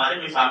दिया और हमारे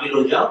में शामिल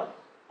हो जाओ,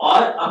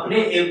 और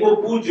अपने एको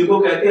पूज्य को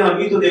कहते हैं हम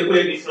भी तो देखो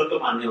एक ईश्वर को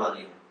मानने वाले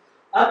हैं।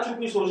 अब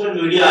चूंकि सोशल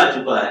मीडिया आ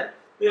चुका है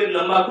तो एक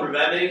लंबा खुल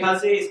रहा है, मेरे ख्याल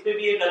से इस पे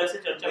भी एक अलग से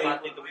चर्चा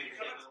बात नहीं कभी।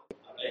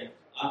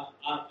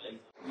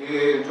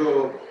 ये जो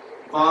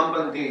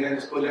वामपंथी हैं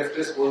जिसको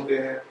लेफ्टिस्ट बोलते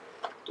हैं,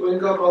 तो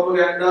इनका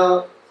propaganda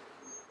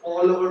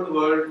all over the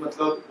world,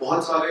 मतलब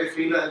बहुत सारे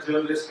फ्रीलांस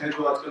जर्नलिस्ट हैं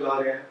जो आजकल आ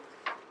रहे हैं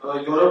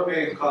यूरोप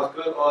में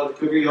खासकर, और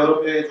क्योंकि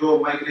यूरोप में जो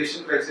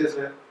माइग्रेशन क्राइसिस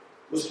है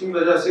उसकी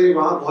वजह से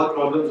वहाँ बहुत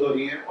प्रॉब्लम्स हो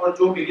रही हैं, और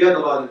जो मीडिया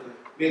दबा देता है,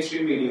 main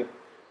stream media,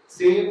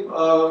 same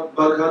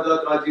Barkha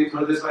Rajdeep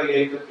Sardesai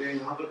यही करते हैं,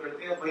 यहाँ पर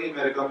करते हैं, वही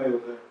अमेरिका में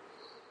होता है।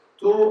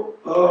 तो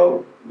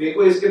मेरे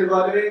को इसके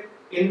बारे में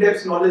इन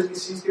डेप्थ नॉलेज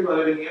किस चीज के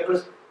बारे में नहीं है,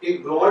 बस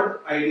एक ब्रॉड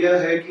आइडिया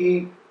है कि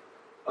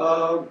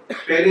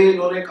पहले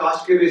इन्होंने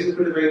कास्ट के बेसिस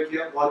पे डिवाइड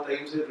किया बहुत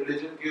टाइम से,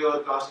 रिलीजन के और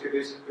कास्ट के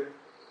बेसिस पे,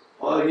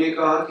 और ये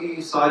कहा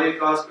कि सारे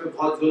कास्ट पे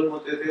बहुत जुल्म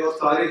होते थे और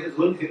सारे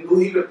जुल्म हिंदू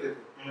ही करते थे,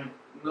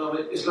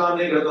 इस्लाम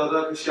नहीं करता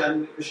था,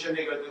 क्रिश्चियन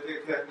नहीं करते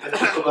थे,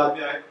 तो बाद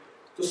में आए,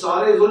 तो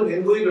सारे जुल्म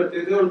हिंदू ही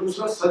करते थे। और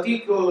दूसरा सती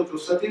को, जो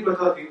सती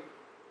प्रथा थी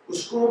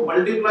उसको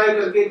मल्टीप्लाई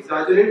करके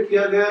एग्जैजरेट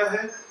किया गया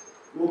है,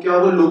 वो क्या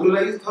वो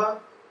लोकलाइज था,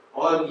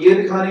 और ये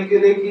दिखाने के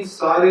लिए कि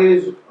सारे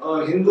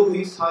हिंदू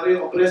ही सारे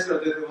ऑपरेस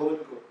करते थे, वो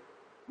उनको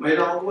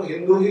महिलाओं को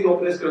हिंदू ही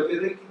ऑपरेस करते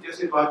थे कि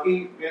जैसे बाकी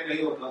में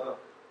नहीं होता था।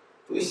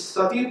 तो इस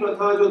सती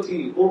प्रथा जो थी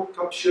वो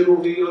कब शुरू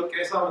हुई और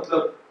कैसा,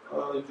 मतलब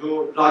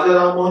जो राजा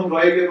राम मोहन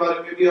रॉय के बारे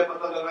में भी अब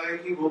पता लगा है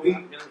कि वो भी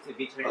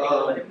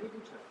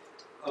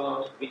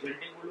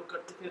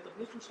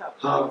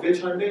हाँ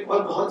विच हंटिंग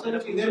और बहुत सारी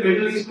चीजें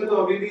मिडिल ईस्ट में, तो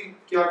अभी भी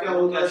क्या क्या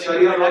होता है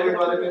शरिया लॉ के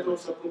बारे में तो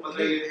सबको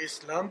पता ही है।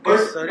 इस्लाम के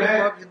सारे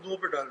पाप हिंदुओं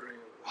पे डाल रहे हैं।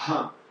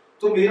 हाँ,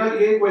 तो मेरा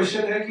ये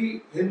क्वेश्चन है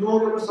कि हिंदुओं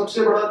के ऊपर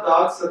सबसे बड़ा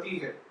दाग सती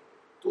है,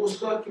 तो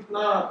उसका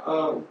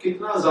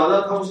कितना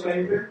ज्यादा था उस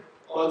टाइम पे,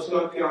 और उसका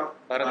क्या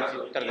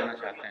उत्तर देना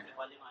चाहते हैं।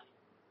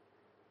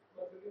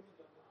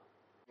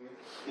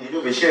 ये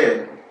जो विषय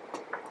है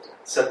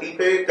सती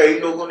पे कई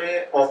लोगों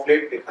ने ऑफ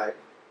लेट लिखा है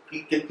कि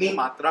कितनी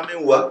मात्रा में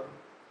हुआ,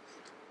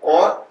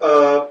 और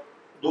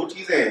 2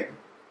 चीजें हैं,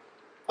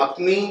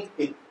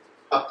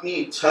 अपनी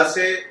इच्छा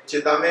से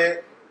चिता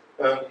में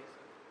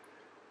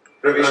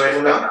प्रवेश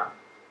करना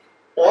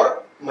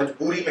और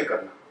मजबूरी में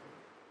करना।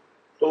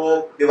 तो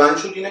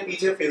दिवांशु जी ने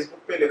पीछे फेसबुक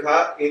पे लिखा,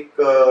 एक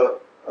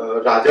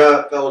राजा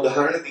का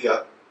उदाहरण दिया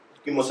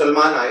कि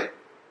मुसलमान आए,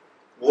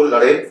 वो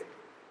लड़े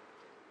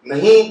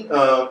नहीं,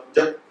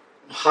 जब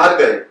हार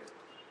गए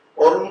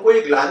और उनको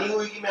एक ग्लानि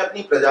हुई कि मैं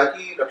अपनी प्रजा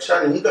की रक्षा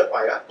नहीं कर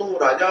पाया, तो वो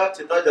राजा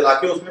चिता जला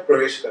के उसमें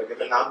प्रवेश कर गया।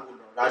 मैं नाम भूल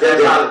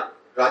रहा हूँ,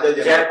 राजा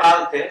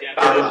जयपाल थे,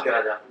 काबुल के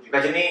राजा,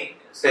 गजनी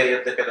से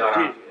युद्ध के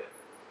दौरान।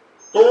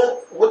 तो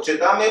वो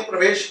चिता में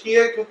प्रवेश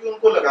किए क्योंकि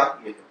उनको लगा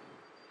कि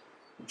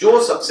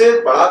जो सबसे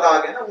बड़ा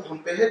दाग है ना वो हम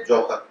पे है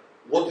जौहर,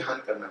 वो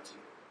ध्यान करना चाहिए।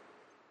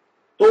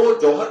 तो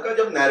जौहर का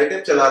जब नैरेटिव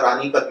चला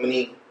रानी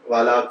पद्मिनी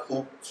वाला,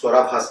 खूब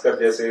स्वरा भास्कर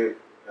जैसे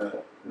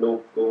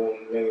लोगों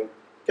ने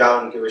क्या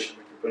उनके विषय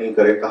में टिप्पणी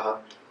करे कहा,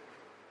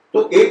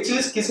 तो एक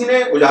चीज किसी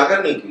ने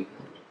उजागर नहीं की,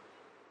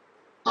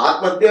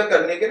 आत्महत्या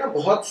करने के ना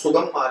बहुत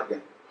सुगम मार्ग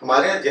हैं।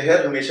 हमारे यहाँ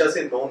जहर हमेशा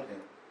से नोन है,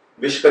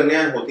 विष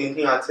कन्याएं होती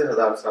थी आज से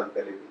 1000 साल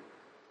पहले भी,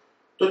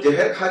 तो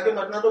जहर खा के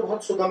मरना तो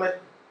बहुत सुगम है।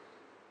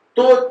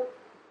 तो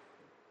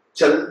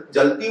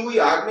जलती हुई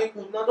आग में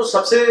कूदना तो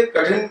सबसे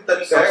कठिन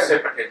तरीका है, सबसे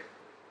कठिन।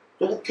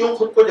 तो वो क्यों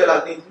खुद को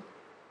जलाती थी?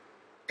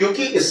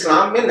 क्योंकि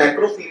इस्लाम में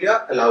नेक्रोफीलिया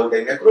अलाउड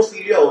है।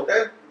 नेक्रोफीलिया होता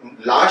है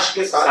लाश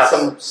के साथ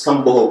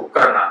संभोग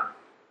करना।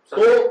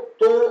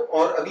 तो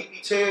और अभी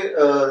पीछे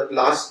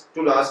last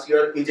to last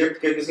year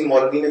Egypt के किसी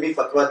मौलवी ने भी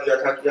फतवा दिया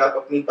था कि आप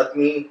अपनी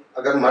पत्नी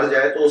अगर मर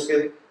जाए तो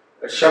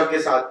उसके शव के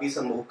साथ भी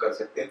संभोग कर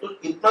सकते हैं। तो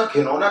इतना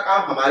घिनौना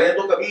काम हमारे यहाँ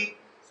तो कभी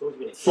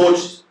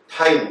सोच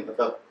था ही नहीं,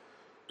 मतलब।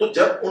 तो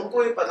जब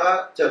उनको ये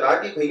पता चला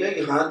कि भैया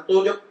यहाँ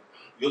तो जब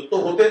युद्ध तो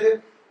होते थे,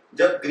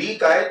 जब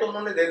ग्रीक आए तो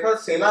उन्होंने देखा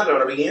सेना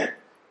लड़ रही है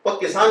और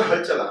किसान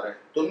हल चला रहे हैं,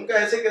 तो उनका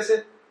ऐसे कैसे?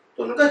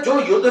 तो उनका जो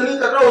युद्ध नहीं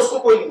कर रहा उसको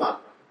कोई नहीं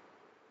मानता,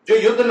 जो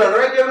युद्ध लड़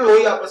रहा है केवल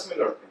वही आपस में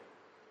लड़ते हैं।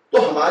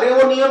 तो हमारे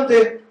वो नियम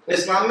थे,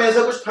 इस्लाम में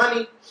ऐसा कुछ था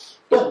नहीं।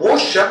 तो वो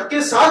शव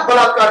के साथ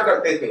बलात्कार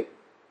करते थे,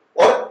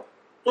 और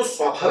तो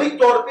स्वाभाविक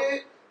तौर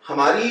पे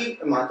हमारी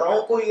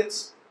माताओं को ये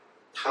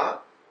था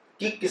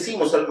कि किसी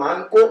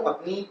मुसलमान को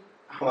अपनी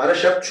हमारा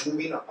शव छू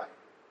भी ना पाए,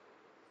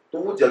 तो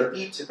वो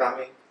जलती चिता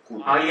में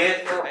कूद। हाँ, ये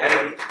तो है,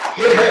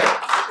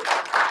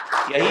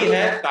 यही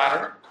है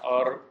कारण।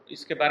 और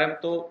इसके बारे में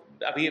तो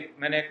अभी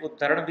मैंने एक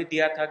उदाहरण भी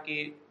दिया था कि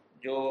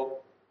जो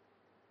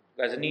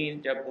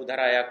गजनी जब उधर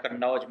आया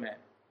कन्नौज में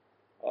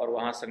और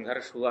वहाँ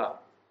संघर्ष हुआ,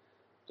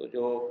 तो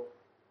जो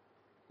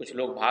कुछ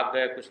लोग भाग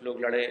गए, कुछ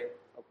लोग लड़े,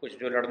 और कुछ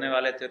जो लड़ने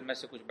वाले थे उनमें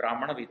से कुछ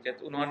ब्राह्मण भी थे,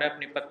 तो उन्होंने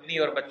अपनी पत्नी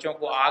और बच्चों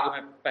को आग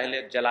में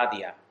पहले जला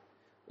दिया,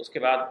 उसके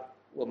बाद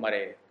वो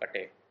मरे कटे।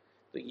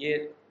 तो ये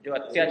जो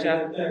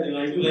अत्याचार,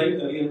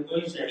 कभी हमको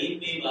शहीद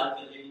की बात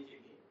कर लेनी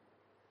चाहिए।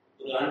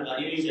 कुरान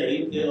पानी भी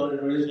शहीद थे और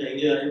उन्होंने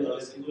शहीद आने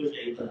भगत सिंह को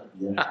शहीद बना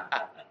दिया।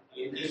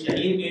 इनकी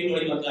शहीद में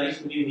बड़ी मक्कारी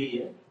छुपी हुई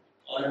है,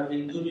 और हम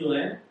हिंदू जो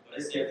है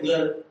बड़े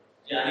सेकुलर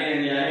जाने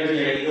अनजाने में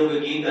शहीदों के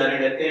गीत गाने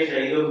लगते हैं,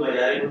 शहीदों के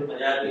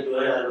मजार के जो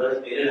है हर वर्ष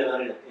मेले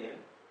लगाने लगते हैं।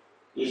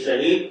 ये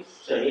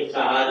शहीद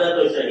शहादत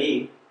और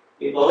शहीद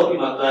ये बहुत ही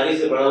मक्कारी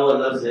से बड़ा हुआ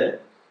लफ्ज है।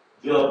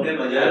 जो अपने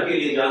मजार के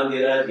लिए जान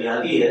दे रहा है,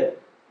 जिहादी है,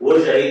 वो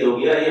शहीद हो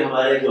गया। ये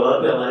हमारे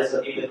जवाब पे हमारे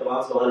सभी पे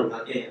तमाम सवाल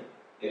उठाते हैं,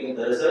 लेकिन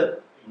दरअसल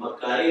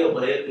मक्कारी और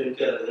फरेब तो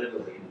इनके अलग अलग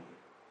होते हैं।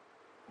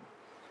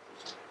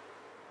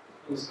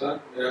 नमस्कार,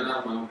 मेरा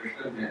नाम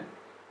रामकृष्ण है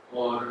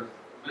और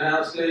मैं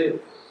आपसे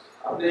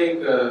आपने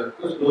एक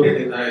कुछ दोहे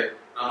दिखाए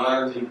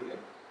रामायण जी के,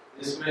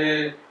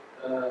 जिसमें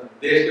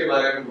देश के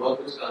बारे में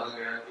बहुत कुछ कहा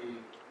गया कि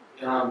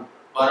यहाँ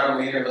 12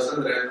 महीने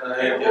बसंत रहता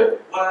है।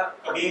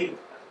 कबीर,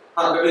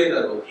 हाँ कबीर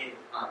का दोहा।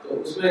 हाँ, तो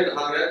उसमें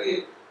कहा गया कि,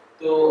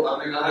 तो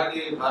आपने कहा कि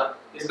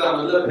इसका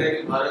मतलब है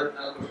कि भारत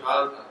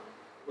खुशहाल था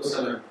उस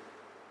समय।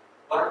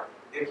 हाँ,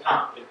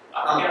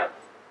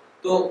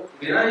 तो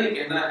मेरा ये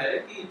कहना है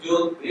कि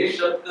जो देश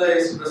शब्द का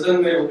इस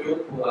प्रसंग में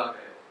उपयोग हुआ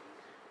है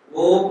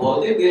वो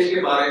भौतिक देश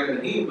के बारे में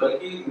नहीं,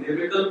 बल्कि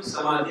निर्विकल्प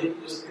समाधि की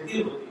जो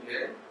स्थिति होती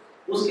है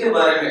उसके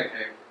बारे में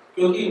है,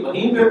 क्योंकि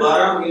वहीं पे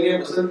 12 महीने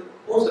बसंत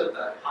हो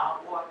सकता है।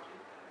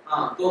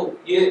 हाँ, तो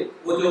ये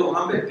वो जो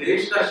वहां पे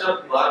देश का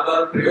शब्द बार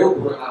बार प्रयोग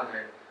हो रहा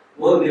है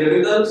वो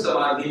निर्विकल्प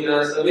समाधि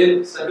या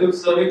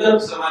सविकल्प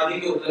समाधि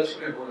के उपलक्ष्य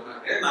में हो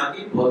रहा है, ना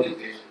कि भौतिक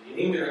देश।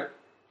 यही मेरा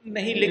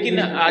नहीं, लेकिन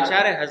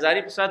आचार्य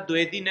हजारी प्रसाद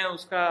द्विवेदी ने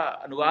उसका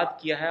अनुवाद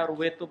किया है और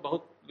वे तो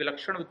बहुत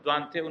विलक्षण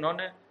विद्वान थे।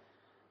 उन्होंने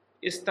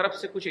इस तरफ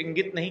से कुछ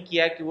इंगित नहीं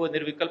किया कि वो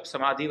निर्विकल्प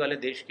समाधि वाले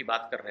देश की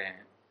बात कर रहे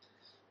हैं।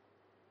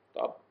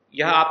 तो अब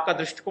यह आपका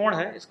दृष्टिकोण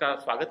है, इसका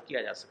स्वागत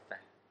किया जा सकता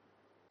है।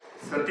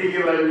 सती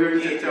के बारे में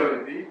चर्चा हो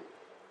रही थी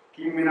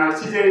कि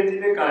मीनाक्षी जैन जी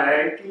ने कहा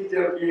है कि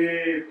जब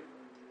ये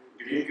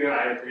ग्रीक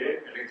आए थे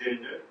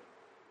अलेक्जेंडर,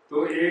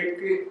 तो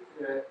एक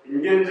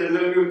इंडियन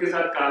जनरल भी उनके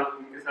साथ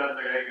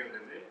लड़ाई करते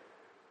थे,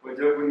 और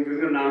जब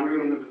उनका नाम भी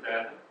उन्होंने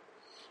बताया था,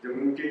 जब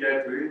उनकी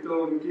डेथ हुई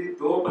तो उनकी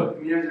 2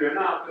 पत्नियां जो है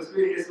ना आपस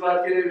में इस बात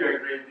के लिए लड़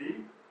रही थी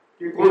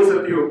कि कौन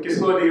सती हो,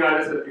 किसको अधिकार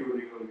है सती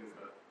होने का उनके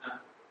साथ,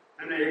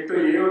 है ना। एक तो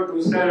ये, और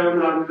दूसरा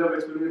हम रामलीला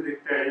बचपन में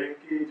देखते हैं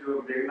कि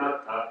जो मेघनाथ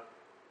था,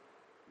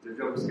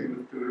 जब उसकी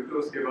मृत्यु हुई तो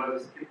उसके बाद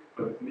उसकी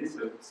पत्नी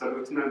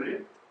सलोचना ने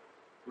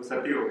वो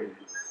सती हो गई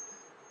थी।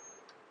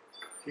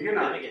 ठीक है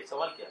ना।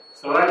 सवाल क्या?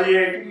 सवाल ये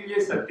है कि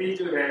ये सती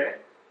जो है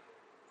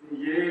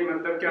ये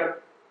मतलब क्या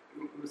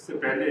उससे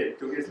पहले,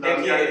 क्योंकि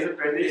इस्लाम के आने से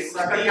पहले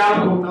इसका क्या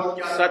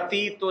होता है?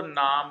 सती तो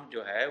नाम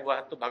जो है वह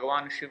तो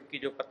भगवान शिव की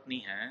जो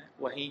पत्नी है,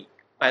 वही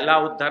पहला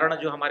उदाहरण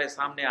जो हमारे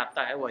सामने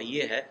आता है वह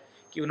ये है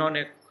कि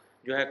उन्होंने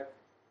जो है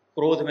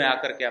क्रोध में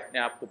आकर के अपने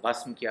आप को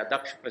भस्म किया।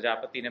 दक्ष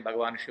प्रजापति ने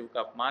भगवान शिव का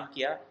अपमान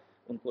किया,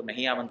 उनको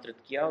नहीं आमंत्रित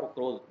किया और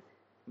क्रोध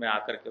में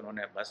आकर के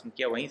उन्होंने भस्म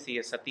किया, वहीं से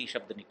ये सती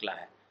शब्द निकला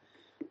है।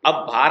 अब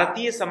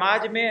भारतीय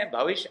समाज में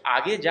भविष्य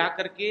आगे जा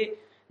करके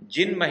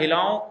जिन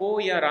महिलाओं को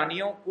या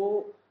रानियों को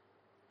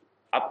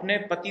अपने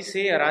पति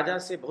से या राजा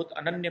से बहुत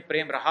अनन्य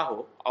प्रेम रहा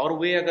हो और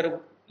वे अगर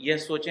यह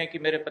सोचें कि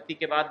मेरे पति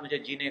के बाद मुझे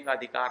जीने का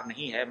अधिकार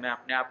नहीं है, मैं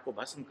अपने आप को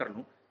भस्म कर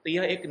लूं, तो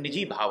यह एक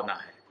निजी भावना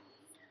है।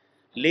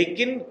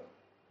 लेकिन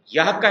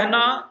यह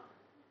कहना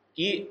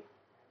कि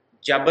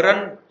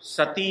जबरन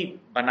सती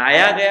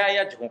बनाया गया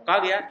या झोंका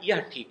गया, यह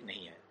ठीक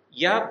नहीं है।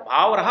 यह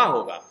भाव रहा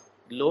होगा,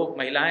 लोग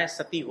महिलाएं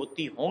सती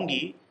होती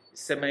होंगी,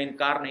 इससे मैं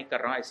इनकार नहीं कर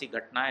रहा हूं, ऐसी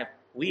घटनाएं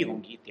हुई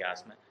होंगी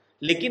इतिहास में।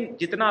 लेकिन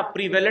जितना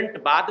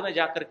प्रिवेलेंट बाद में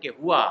जाकर के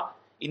हुआ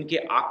इनके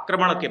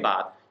आक्रमण के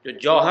बाद, जो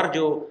जौहर,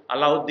 जो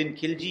अलाउद्दीन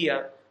खिलजी या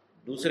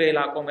दूसरे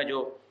इलाकों में,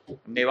 जो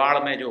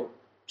मेवाड़ में, जो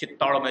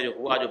चित्तौड़ में जो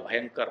हुआ, जो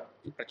भयंकर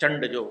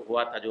प्रचंड जो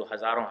हुआ था, जो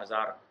हजारों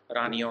हजार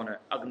रानियों ने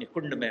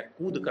अग्निकुंड में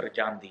कूद कर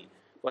जान दी,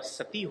 वह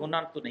सती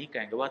होना तो नहीं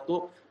कहेंगे। वह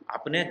तो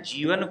अपने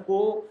जीवन को,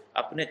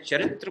 अपने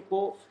चरित्र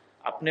को,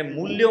 अपने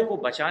मूल्यों को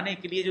बचाने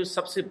के लिए जो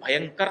सबसे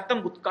भयंकरतम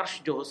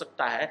उत्कर्ष जो हो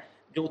सकता है,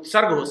 जो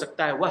उत्सर्ग हो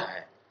सकता है, वह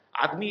है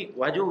आदमी।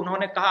 वह जो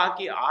उन्होंने कहा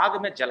कि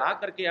आग में जला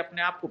करके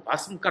अपने आप को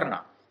भस्म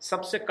करना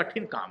सबसे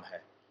कठिन काम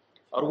है,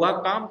 और वह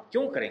काम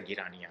क्यों करेंगी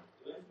रानियां?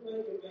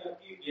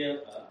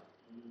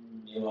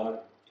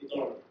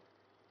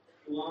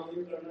 वहाँ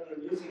मुझे कर्नल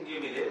रणवीर सिंह जी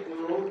मिले,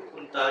 जो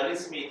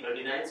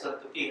 39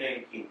 संतति है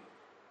इनकी,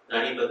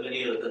 रानी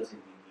पद्मिनी रतन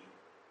सिंह जी की।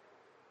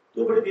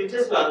 तो बड़ी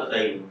दिलचस्प बात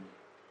बताई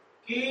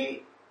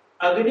कि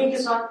अग्नि के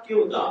साथ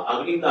क्यों था,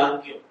 अग्निदान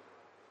क्यों।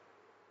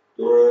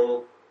 तो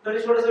मैंने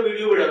थोड़ा सा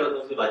वीडियो भी डाला था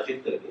उससे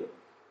बातचीत करके,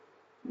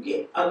 क्योंकि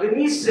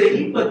अग्नि से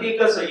ही पति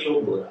का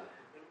संयोग हो रहा है,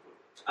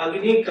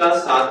 अग्नि का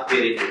साथ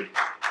फेरे के,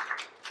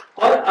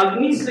 और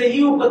अग्नि से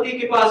ही वो पति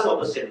के पास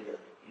वापस चली जा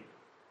रही है।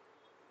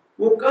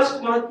 वो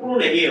कष्ट महत्वपूर्ण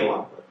नहीं है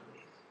वहां पर,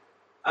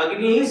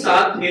 अग्नि ही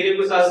साथ फेरे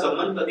के साथ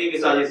संबंध पति के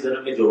साथ इस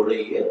जन्म में जोड़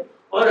रही है,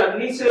 और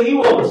अग्नि से ही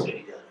वो वापस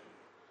चली जा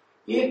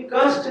रही है। ये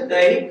कष्ट,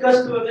 दैहिक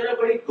कष्ट वगैरह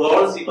बड़ी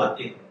गौर सी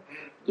बातें हैं।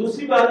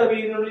 दूसरी बात,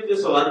 अभी इन्होंने जो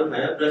सवाल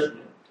उठाया प्रश्न,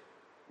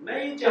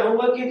 मैं ये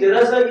चाहूंगा कि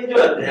जरा सा ये जो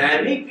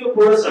अध्यात्मिक जो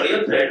पूरा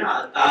षड्यंत्र है ना,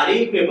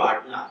 तारीख में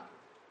बांटना,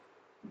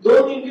 2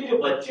 दिन के जो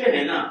बच्चे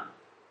हैं ना,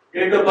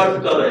 डेट ऑफ बर्थ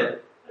कब है,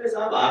 अरे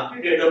साहब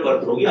आपकी डेट ऑफ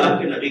बर्थ होगी,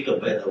 आपके नबी कब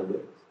पैदा हुए,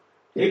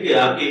 ठीक है,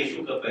 आपके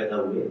यीशु कब पैदा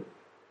हुए,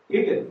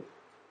 ठीक है।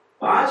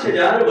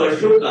 5000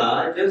 वर्षों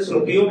का जन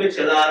श्रुतियों में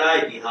चला आ रहा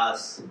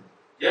इतिहास,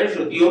 जन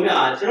श्रुतियों में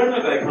आचरण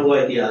में बैठा हुआ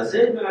इतिहास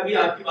है। मैं अभी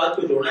आपकी बात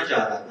को जोड़ना चाह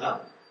रहा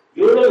था।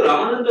 जो लोग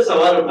रामानंद पे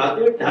सवाल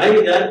उठाते हैं,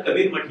 2500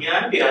 कबीर मठिया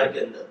है बिहार के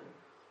अंदर,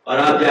 और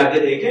आप जाके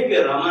देखें कि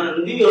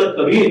रामानंदी और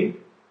कबीर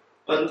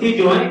पंथी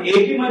जो है एक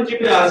ही मंच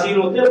पे आसीन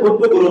होते हैं, खुद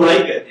को गुरु भाई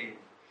कहते हैं।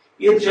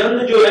 ये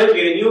चंद जो है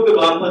जेएनयू के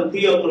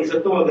वामपंथी और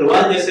पुरुषोत्तम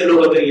अग्रवाल जैसे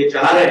लोग अगर ये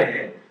चाह रहे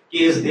हैं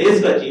कि इस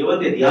देश का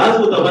जीवंत इतिहास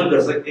वो दफन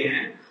कर सकते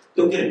हैं,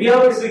 तो कृपया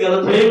वो किसी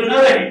गलतफहमी में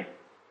न रहें।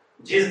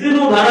 जिस दिन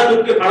वो धारा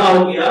झुक के खड़ा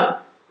हो गया,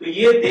 तो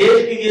ये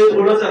देश की ये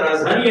थोड़ा सा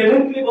राजधानी है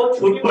उनके लिए बहुत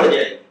छोटी पड़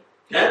जाएगी।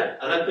 खैर,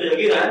 अलग तो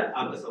जगी रहा है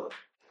आपका सवाल।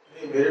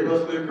 मेरे पास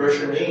कोई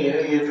प्रश्न नहीं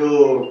है। ये जो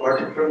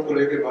पाठ्यक्रम को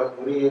लेकर बात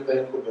हो रही है, मैं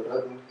इनको बता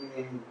दूं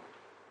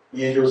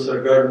कि ये जो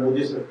सरकार,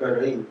 मोदी सरकार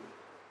आई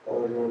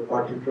और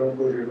पाठ्यक्रम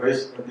को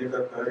रिवाइज करने का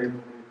कार्य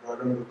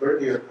प्रारंभ कर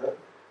दिया था।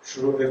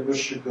 शुरू में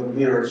कुछ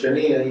गंभीर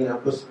अड़चनें आई,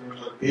 आपस में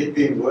मतभेद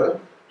भी हुआ,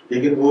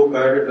 लेकिन वो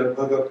कार्य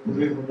लगभग अब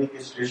पूरे होने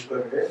की स्टेज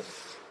पर है।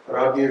 और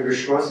आप ये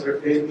विश्वास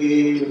रखें कि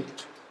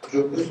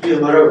जो कुछ भी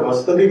हमारा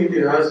वास्तविक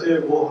इतिहास है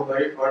वो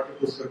हमारी पाठ्य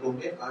पुस्तकों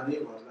में आने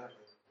वाला है।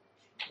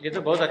 ये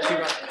तो बहुत अच्छी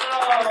बात है।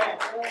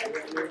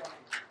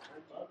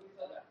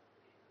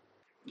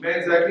 मैं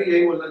एग्जैक्टली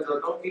यही बोलना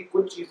चाहता हूँ कि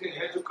कुछ चीजें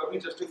हैं जो कभी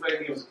जस्टिफाई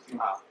नहीं हो सकती।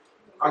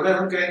 अगर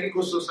हम कहें कि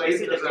कुछ सुसाइड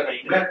कर रहा है,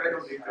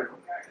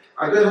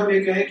 अगर हम ये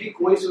कहें कि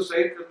कोई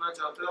सुसाइड करना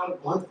चाहता है और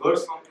बहुत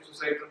वर्स्ट फॉर्म की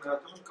सुसाइड करना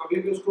चाहता है, हम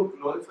कभी भी उसको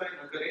ग्लोरीफाई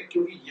न करें,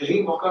 क्योंकि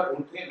यही मौका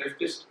ढूंढते हैं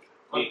लेफ्टिस्ट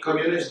और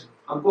कम्युनिस्ट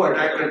हमको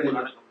अटैक करने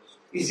का।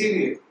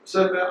 इसीलिए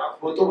सर, मैं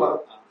वो तो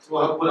बात, वो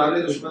हम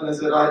पुराने दुश्मन है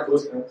सर, आज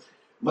दोस्त हैं,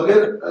 मगर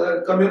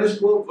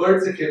कम्युनिस्ट वो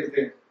वर्ड से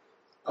खेलते हैं।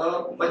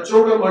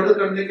 बच्चों का मर्डर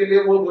करने के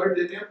लिए वो वर्ड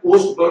देते हैं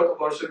पोस्ट बर्थ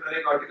अबॉर्शन। मैंने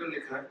एक आर्टिकल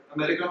लिखा है,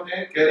 अमेरिका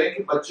में कह रहे हैं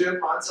कि बच्चे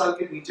 5 साल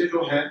के नीचे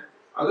जो हैं,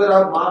 अगर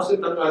आप माँ से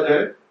तंग आ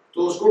जाए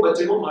तो उसको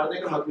बच्चे को मारने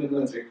का हक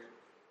मिलना चाहिए।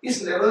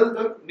 इस लेवल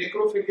तक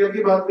नेक्रोफिलिया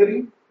की बात करी,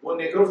 वो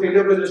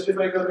नेक्रोफिलिया को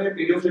जस्टिफाई कर रहे हैं,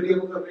 पीडियोफिलिया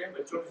को कर रहे हैं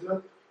बच्चों के साथ,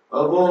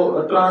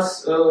 वो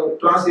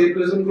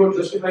ट्रांसएबिलिज्म को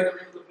जस्टिफाई कर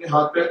रहे हैं, तो अपने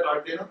हाथ पैर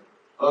काट देना,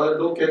 और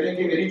लोग कहते हैं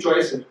कि मेरी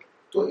चॉइस है।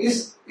 तो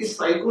इस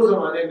साइको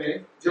जमाने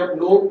में जब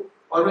लोग,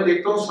 और मैं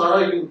देखता हूँ सारा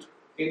youth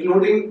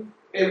including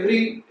every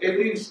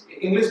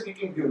English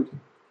speaking youth,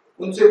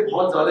 उनसे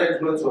बहुत ज्यादा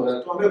इन्फ्लुएंस हो रहा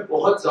है। तो हमें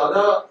बहुत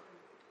ज्यादा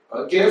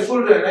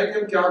केयरफुल रहना है कि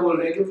हम क्या बोल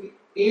रहे हैं, क्योंकि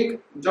एक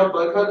जब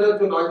बरखा दर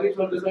जो नागरिक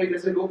सरदेसाई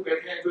जैसे लोग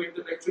बैठे हैं जो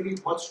इंटेलेक्चुअली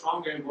बहुत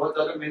स्ट्रांग हैं, बहुत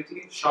ज्यादा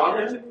मेंटली शार्प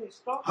हैं,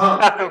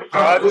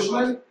 हाँ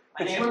दुश्मन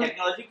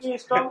टेक्नोलॉजी की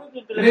स्ट्रांग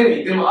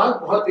नहीं, दिमाग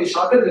बहुत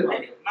शातिर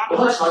दिमाग,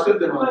 बहुत शातिर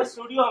दिमाग।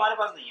 स्टूडियो हमारे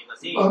पास नहीं है बस,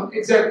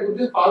 एग्जैक्टली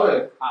उनके पावर है।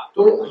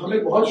 तो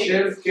हमें बहुत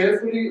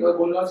केयरफुली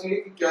बोलना चाहिए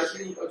कि क्या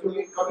चीज,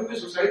 क्योंकि कभी भी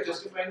सुसाइड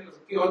जस्टिफाई नहीं हो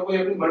सकती, और कोई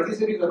अपनी मर्जी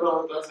से भी कर रहा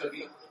होता है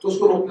सभी, तो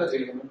उसको रोकना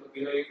चाहिए। मतलब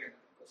मेरा ये कहना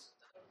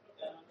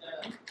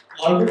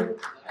है।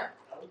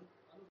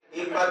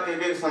 एक बात कह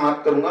के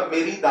समाप्त करूंगा।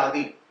 मेरी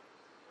दादी,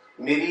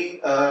 मेरी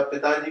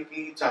पिताजी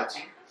की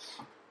चाची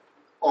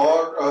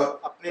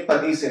और अपने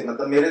पति से,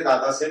 मतलब मेरे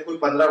दादा से कोई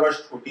 15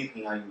 वर्ष छोटी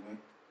थी आयु में।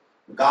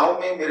 गांव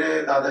में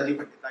मेरे दादाजी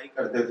पिटाई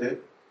करते थे,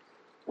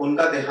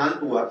 उनका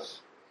देहांत हुआ।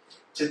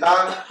 चिता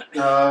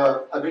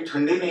अभी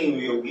ठंडी नहीं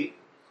हुई होगी,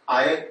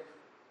 आए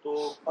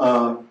तो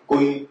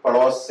कोई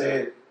पड़ोस से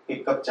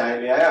एक कप चाय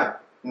ले आया।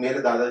 मेरे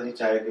दादाजी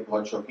चाय के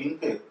बहुत शौकीन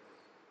थे।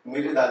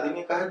 मेरी दादी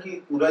ने कहा कि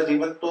पूरा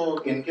जीवन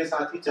तो इनके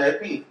साथ ही चाय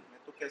पी, मैं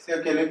तो कैसे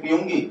अकेले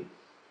पीऊंगी।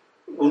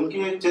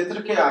 उनके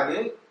चित्र के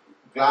आगे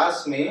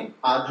ग्लास में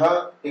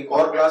आधा, एक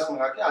और ग्लास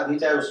मंगा के आधी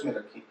चाय उसमें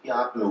रखी कि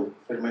आप लोग,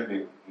 फिर मैं ले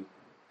लूंगी।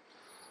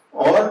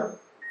 और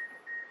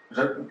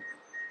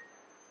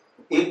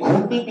एक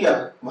घूंट नहीं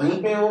पिया,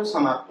 वहीं पे वो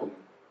समाप्त हो गई,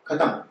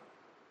 खत्म।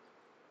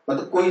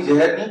 मतलब कोई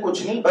जहर नहीं,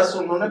 कुछ नहीं, बस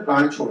उन्होंने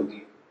प्राण छोड़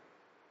दिए।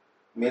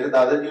 मेरे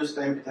दादाजी उस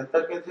टाइम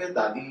 75 के थे,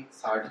 दादी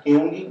 60 की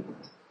होंगी।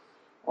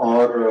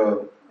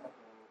 और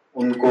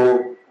उनको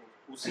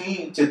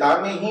उसी चिता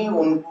में ही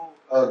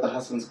उनको दाह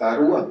संस्कार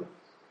हुआ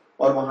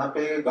और वहां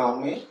पे गांव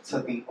में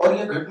सती। और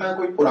ये घटना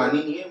कोई पुरानी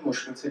नहीं है,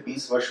 मुश्किल से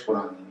 20 वर्ष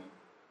पुरानी है।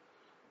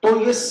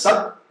 तो ये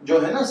सत जो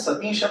है ना,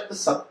 सती शब्द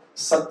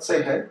सत से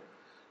है।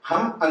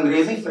 हम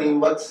अंग्रेजी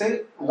फ्रेमवर्क से,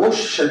 वो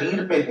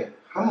शरीर पे है,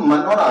 हम मन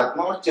और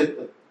आत्मा और चित्त,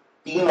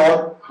 3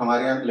 और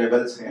हमारे यहाँ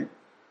लेवल्स हैं।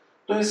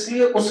 तो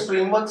इसलिए उस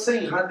फ्रेमवर्क से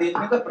यहाँ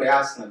देखने का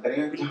प्रयास न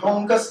करें। जहां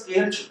उनका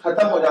स्केल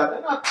खत्म हो जाता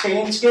है ना, आप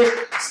चेंज के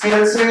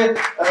स्केल से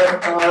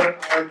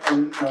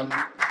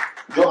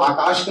जो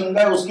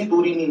आकाशगंगा है उसकी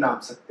दूरी नहीं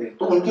नाप सकते।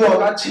 तो उनकी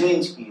औकात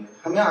चेंज की है,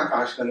 हमें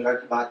आकाशगंगा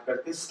की बात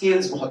करते,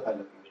 स्केल्स बहुत अलग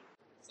है।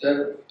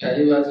 सर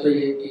पहली बात तो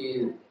ये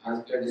कि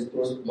आज का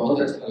डिस्कोर्स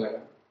बहुत अच्छा लगा,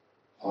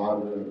 और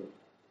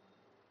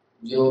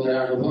जो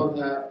मेरा अनुभव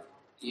था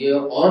ये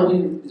और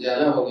भी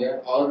ज्यादा हो गया।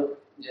 और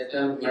जैसा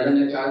मैडम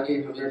ने कहा कि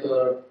हमें तो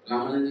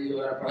रामानंद जी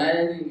द्वारा पढ़ाया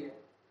नहीं गया,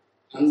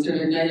 हम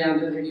सिर्फ इतना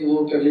जानते थे कि वो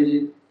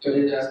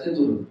कबीर दास से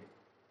दूर हो।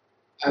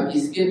 अब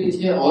इसके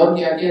पीछे और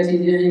क्या क्या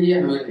चीजें हैं ये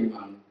हमें नहीं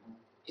मालूम।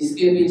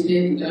 इसके पीछे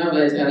इतना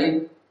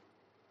वैचारिक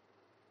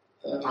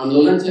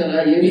आंदोलन चल रहा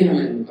है ये भी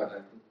हमें नहीं पता।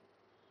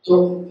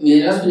 तो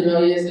मेरा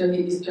सुझाव ये है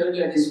कि इस तरह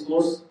का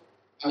डिस्कोर्स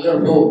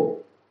अगर हो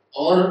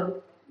और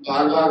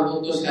बार बार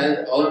हो तो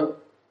शायद और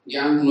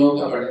ज्ञान हम लोगों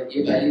का बढ़े।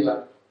 ये पहली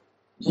बात।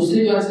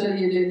 दूसरी बात सर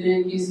ये देखते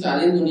हैं कि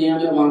सारी दुनिया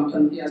में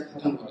वामपंथी आज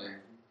खत्म हो रहे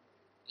हैं,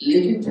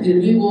 लेकिन फिर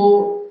भी वो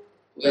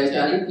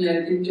वैचारिक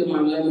नैरेटिव के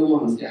मामले में वो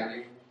हमसे आगे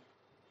हैं।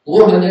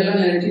 वो हर जगह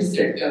नैरेटिव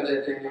सेट कर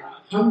देते हैं,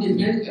 हम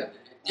डिफेंड करते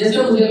हैं।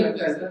 जैसे मुझे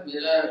लगता है सर,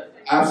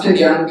 मेरा आपसे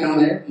ज्ञान कम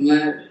है,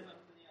 मैं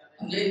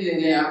नहीं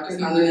देंगे, आपके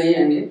सामने नहीं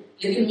आएंगे,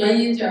 लेकिन मैं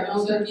ये चाहता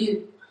हूँ सर कि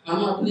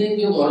हम अपने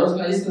जो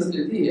गौरवशाली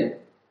संस्कृति है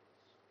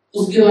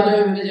उसके बारे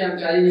में हमें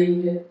जानकारी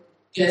नहीं है।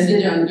 कैसे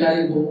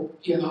जानकारी हो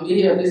कि हम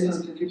भी अपनी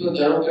संस्कृति पर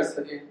गर्व कर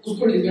सकें,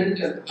 उसको डिफेंड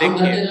कर सकें। हम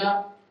हर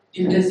जगह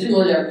डिफेंसिव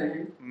हो जाते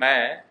हैं।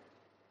 मैं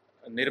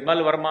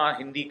निर्मल वर्मा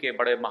हिंदी के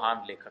बड़े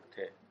महान लेखक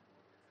थे।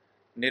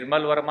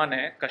 निर्मल वर्मा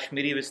ने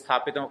कश्मीरी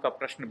विस्थापितों का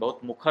प्रश्न बहुत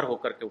मुखर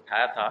होकर के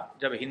उठाया था।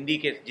 जब हिंदी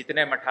के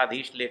जितने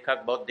मठाधीश,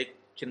 लेखक, बौद्धिक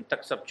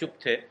चिंतक सब चुप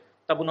थे,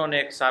 तब उन्होंने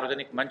एक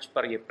सार्वजनिक मंच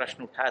पर यह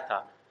प्रश्न उठाया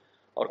था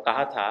और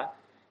कहा था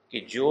कि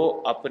जो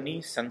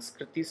अपनी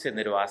संस्कृति से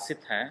निर्वासित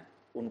हैं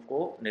उनको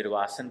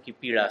निर्वासन की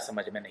पीड़ा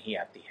समझ में नहीं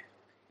आती है,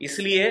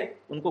 इसलिए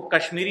उनको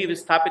कश्मीरी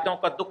विस्थापितों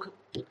का दुख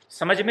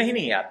समझ में ही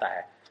नहीं आता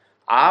है।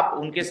 आप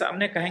उनके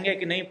सामने कहेंगे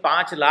कि नहीं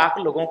 5 लाख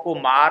लोगों को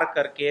मार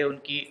करके,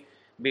 उनकी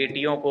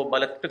बेटियों को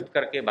बलात्कृत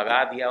करके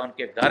भगा दिया,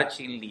 उनके घर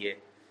छीन लिए,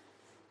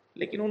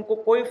 लेकिन उनको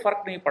कोई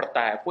फर्क नहीं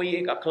पड़ता है। कोई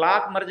एक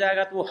अखलाक मर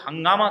जाएगा तो वो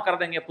हंगामा कर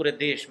देंगे पूरे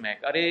देश में,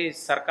 अरे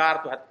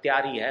सरकार तो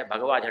हत्यारी है,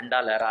 भगवा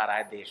झंडा लहरा रहा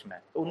है देश में।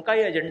 तो उनका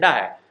ये एजेंडा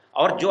है।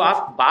 और जो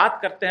आप बात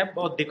करते हैं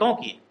बौद्धिकों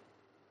की,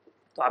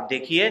 तो आप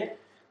देखिए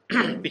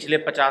पिछले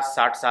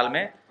 50-60 साल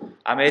में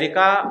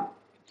अमेरिका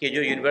के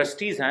जो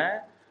यूनिवर्सिटीज़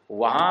हैं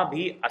वहाँ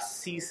भी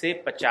 80 से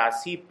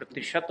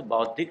 85%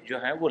 बौद्धिक जो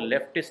हैं वो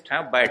लेफ्टिस्ट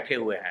हैं, बैठे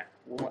हुए हैं,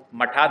 वो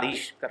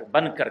मठाधीश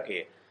बन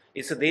करके।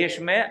 इस देश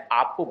में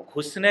आपको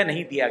घुसने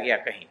नहीं दिया गया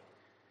कहीं।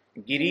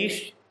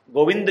 गिरीश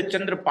गोविंद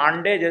चंद्र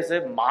पांडे जैसे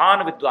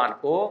महान विद्वान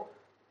को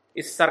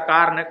इस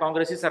सरकार ने,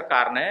 कांग्रेसी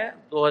सरकार ने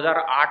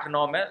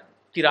 2008-9 में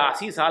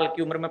 83 साल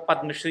की उम्र में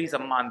पद्मश्री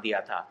सम्मान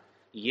दिया था।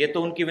 ये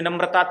तो उनकी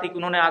विनम्रता थी कि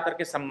उन्होंने आकर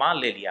के सम्मान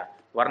ले लिया,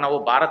 वरना वो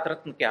भारत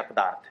रत्न के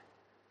हकदार थे।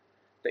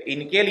 तो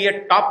इनके लिए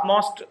टॉप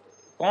मोस्ट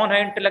कौन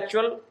है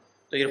इंटेलेक्चुअल?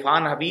 तो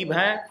इरफान हबीब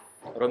हैं,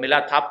 रोमिला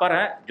थापर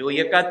हैं, जो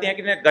ये कहते हैं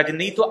कि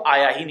गजनी तो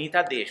आया ही नहीं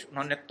था देश,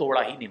 उन्होंने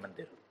तोड़ा ही नहीं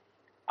मंदिर।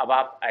 अब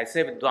आप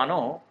ऐसे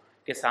विद्वानों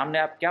के सामने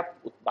आप क्या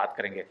बात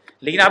करेंगे?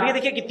 लेकिन आप ये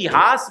देखिए कि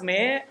इतिहास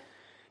में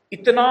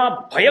इतना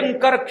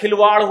भयंकर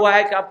खिलवाड़ हुआ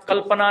है कि आप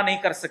कल्पना नहीं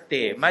कर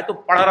सकते। मैं तो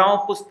पढ़ रहा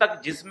हूं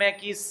पुस्तक जिसमें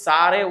कि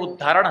सारे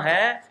उदाहरण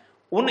हैं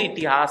उन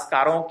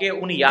इतिहासकारों के,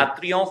 उन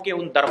यात्रियों के,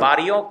 उन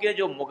दरबारियों के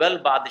जो मुगल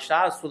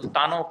बादशाह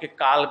सुल्तानों के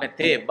काल में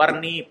थे,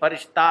 बर्नी,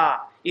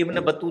 फरिश्ता,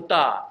 इब्न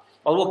बतूता।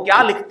 और वो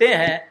क्या लिखते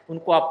हैं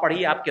उनको आप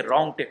पढ़िए, आपके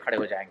रोंगटे खड़े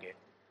हो जाएंगे।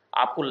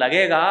 आपको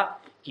लगेगा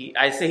कि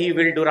ऐसे ही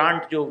विल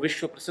डुरांट जो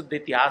विश्व प्रसिद्ध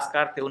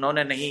इतिहासकार थे,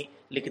 उन्होंने नहीं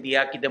लिख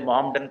दिया कि the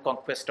Mohammedan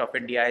conquest of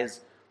India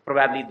is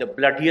probably the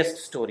ब्लडिएस्ट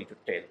story to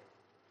tell.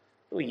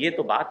 तो ये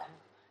तो बात है,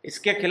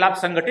 इसके खिलाफ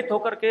संगठित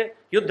होकर के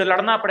युद्ध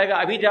लड़ना पड़ेगा।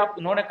 अभी जब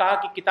उन्होंने कहा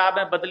कि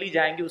किताबें बदली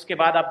जाएंगी, उसके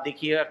बाद आप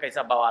देखिएगा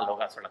कैसा बवाल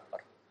होगा सड़क पर।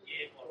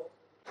 ये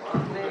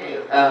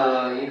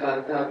कहा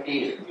था कि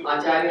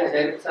आचार्य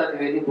हजारी प्रसाद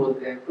द्विवेदी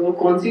बोलते हैं, तो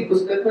कौन सी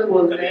पुस्तक में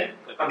बोलते हैं?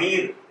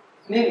 कबीर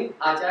नहीं,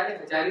 आचार्य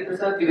हजारी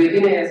प्रसाद द्विवेदी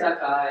ने ऐसा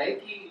कहा है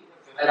कि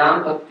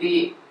राम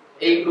भक्ति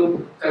एक रूप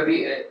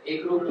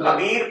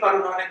कबीर पर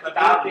उन्होंने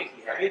किताब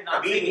लिखी है,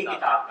 कबीर ही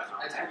किताब का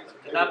नाम है,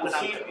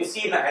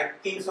 उसी में है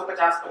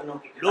 350 पन्नों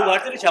की। लोक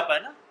भारती ने छापा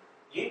है ना?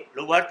 ये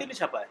लोक भारती ने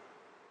छापा है।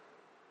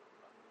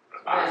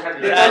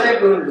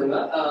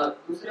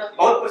 दूसरा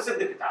बहुत प्रसिद्ध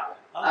किताब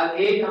है।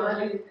 आगे कहाँ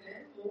लिखते हैं?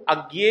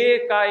 अज्ञे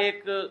का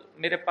एक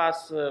मेरे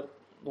पास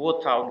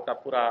वो था, उनका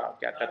पूरा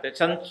क्या कहते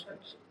हैं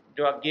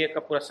जो अज्ञे का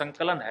पूरा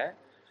संकलन है,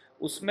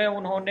 उसमें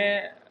उन्होंने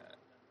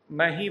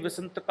मैं ही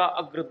वसंत का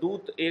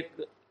अग्रदूत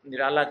एक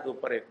निराला के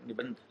ऊपर एक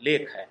निबंध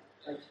लेख है,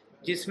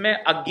 जिसमें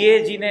अज्ञे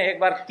जी ने एक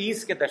बार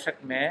 30 के दशक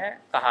में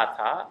कहा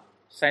था,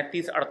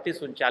 37,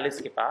 38,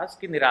 39 के पास,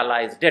 कि निराला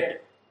इज डेड।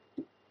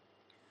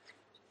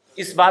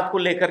 इस बात को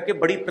लेकर के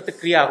बड़ी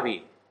प्रतिक्रिया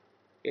हुई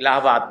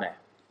इलाहाबाद में,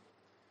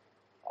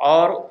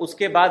 और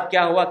उसके बाद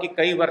क्या हुआ कि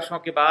कई वर्षों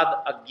के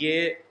बाद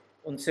अज्ञे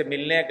उनसे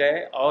मिलने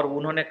गए और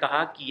उन्होंने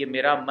कहा कि ये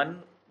मेरा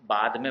मन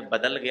बाद में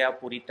बदल गया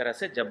पूरी तरह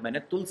से जब मैंने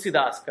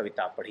तुलसीदास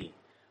कविता पढ़ी,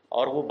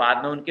 और वो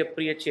बाद में उनके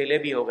प्रिय चेले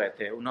भी हो गए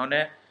थे।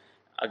 उन्होंने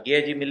अज्ञे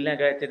जी मिलने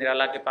गए थे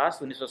निराला के पास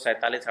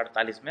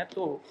 1947-48 में,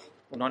 तो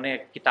उन्होंने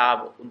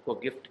किताब उनको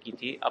गिफ्ट की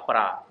थी,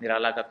 अपरा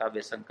निराला का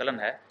काव्य संकलन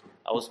है,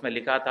 और उसमें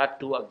लिखा था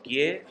to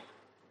Agyeya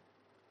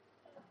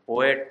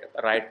poet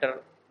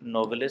writer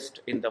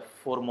novelist in the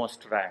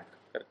foremost rank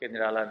करके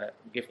निराला ने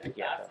गिफ्ट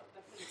किया था।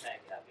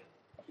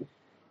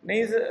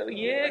 नहीं सर,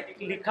 ये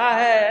लिखा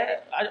है,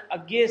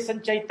 अज्ञे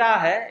संचयिता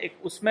है एक,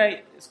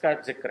 उसमें इसका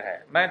जिक्र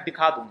है, मैं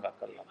दिखा दूंगा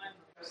कल।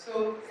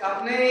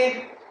 आपने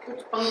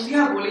कुछ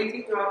पंक्तियां बोली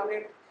थी जो आपने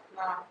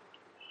अपना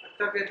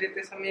वक्तव्य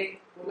देते समय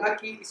बोला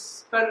कि इस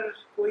पर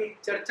कोई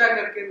चर्चा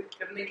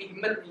करने की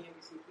हिम्मत नहीं है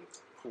किसी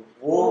की,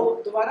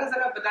 वो दोबारा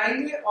जरा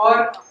बताएंगे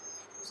और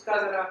उसका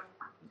जरा।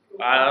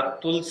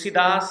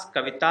 तुलसीदास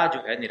कविता जो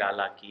है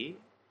निराला की,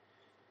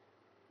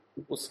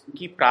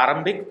 उसकी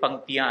प्रारंभिक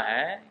पंक्तियां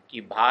हैं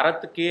कि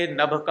भारत के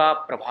नभ का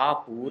प्रभा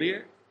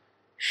पूर्य,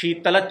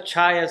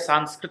 शीतलच्छाय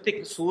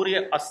सांस्कृतिक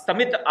सूर्य,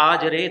 अस्तमित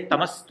आज रे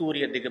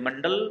तमस्तूर्य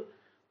दिगमंडल,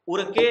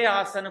 उरके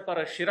आसन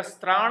पर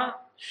शिरस्त्राण,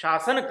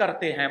 शासन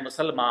करते हैं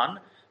मुसलमान,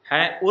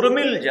 हैं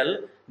उर्मिल जल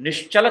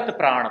निश्चलत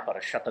प्राण पर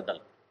शतदल।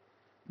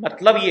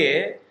 मतलब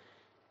ये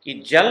कि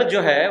जल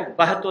जो है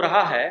बह तो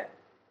रहा है,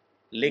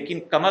 लेकिन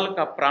कमल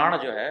का प्राण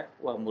जो है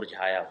वह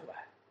मुरझाया हुआ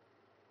है।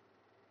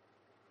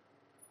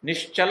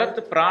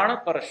 निश्चलत प्राण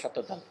पर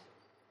शतदल,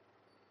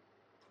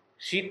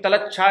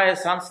 शीतलच्छाय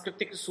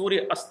सांस्कृतिक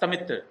सूर्य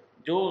अस्तमित,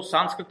 जो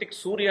सांस्कृतिक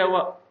सूर्य है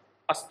वह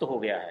अस्त हो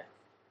गया है।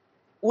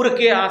 उर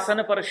के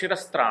आसन पर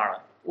शिरस्त्राण,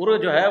 उर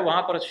जो है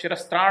वहां पर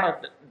शिरस्त्राण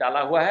डाला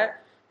हुआ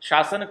है,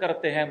 शासन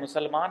करते हैं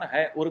मुसलमान,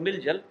 है उर्मिल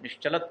जल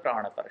निश्चलत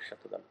प्राण पर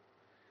शतदल।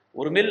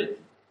 उर्मिल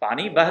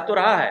पानी बह तो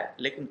रहा है,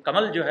 लेकिन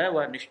कमल जो है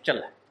वह निश्चल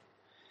है।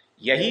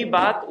 यही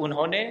बात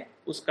उन्होंने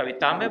उस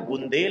कविता में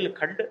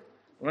बुंदेलखंड,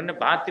 उन्होंने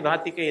भांति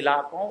भांति के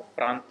इलाकों,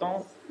 प्रांतों,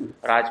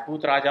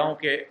 राजपूत राजाओं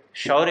के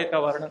शौर्य का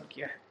वर्णन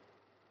किया है।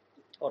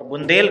 और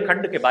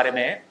बुंदेलखंड के बारे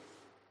में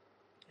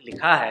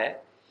लिखा है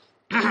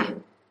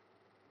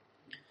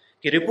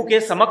कि रिपु के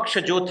समक्ष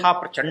जो था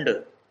प्रचंड,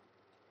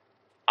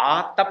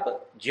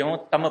 आतप ज्यों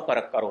तम पर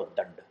करो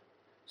दंड।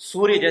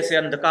 सूर्य जैसे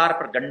अंधकार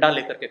पर गंडा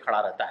लेकर के खड़ा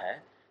रहता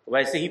है,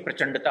 वैसे ही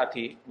प्रचंडता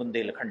थी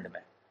बुंदेलखंड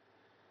में।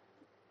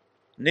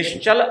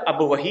 निश्चल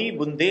अब वही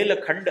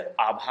बुंदेलखंड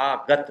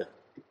आभागत,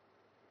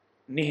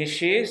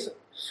 निःशेष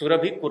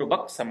सुरभि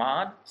कुर्बक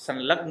समान,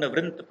 संलग्न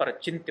वृंत पर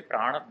चिंत्य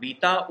प्राण,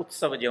 बीता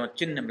उत्सव ज्यों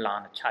चिन्ह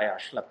म्लान छाया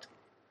श्लथ।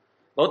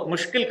 बहुत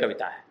मुश्किल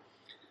कविता है।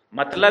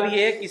 मतलब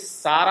ये कि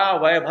सारा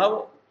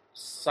वैभव,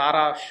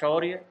 सारा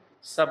शौर्य,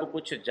 सब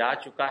कुछ जा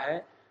चुका है,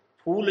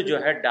 फूल जो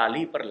है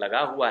डाली पर लगा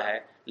हुआ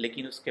है,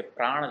 लेकिन उसके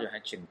प्राण जो है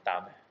चिंता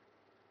में।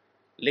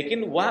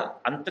 लेकिन वह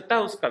अंततः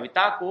उस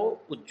कविता को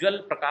उज्जवल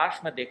प्रकाश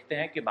में देखते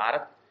हैं कि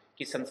भारत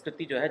की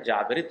संस्कृति जो है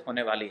जागृत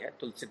होने वाली है।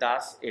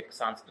 तुलसीदास एक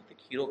सांस्कृतिक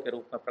हीरो के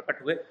रूप में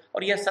प्रकट हुए,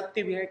 और यह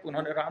सत्य भी है कि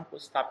उन्होंने राम को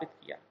स्थापित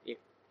किया एक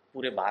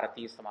पूरे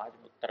भारतीय समाज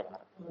में, उत्तर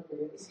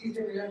भारत। इसी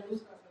से मेरा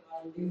दूसरा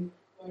सवाल भी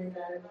पॉइंट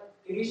आएगा,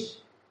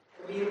 देश,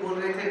 ये बोल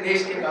रहे थे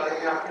देश के बारे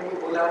में, आपने भी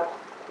बोला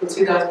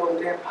तुलसीदास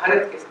बोलते हैं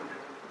भारत के समय।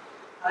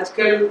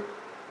 आजकल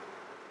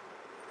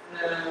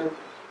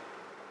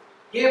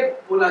ये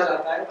बोला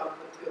जाता है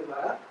वामपंथियों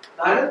द्वारा,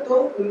 भारत तो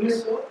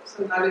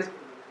 1947 में,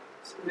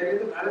 इससे पहले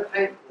तो भारत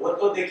है। वो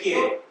तो देखिए,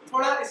 तो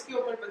थोड़ा इसके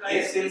ऊपर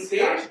बताइए,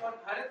 देश और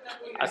भारत का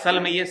कोई असल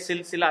में ये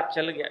सिलसिला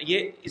चल गया, ये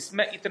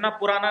इसमें इतना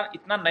पुराना,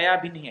 इतना नया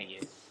भी नहीं है।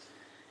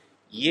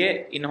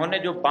 ये इन्होंने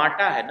जो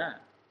बांटा है ना,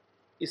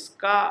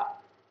 इसका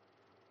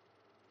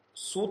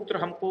सूत्र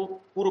हमको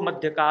पूर्व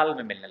मध्यकाल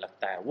में मिलने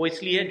लगता है। वो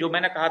इसलिए, जो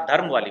मैंने कहा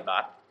धर्म वाली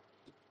बात,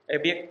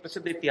 अभी एक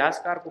प्रसिद्ध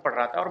इतिहासकार को पढ़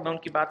रहा था और मैं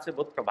उनकी बात से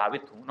बहुत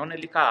प्रभावित हूँ। उन्होंने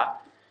लिखा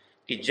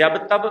कि जब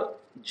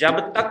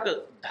तक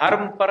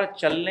धर्म पर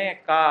चलने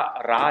का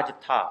राज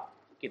था,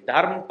 कि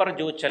धर्म पर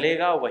जो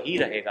चलेगा वही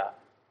रहेगा,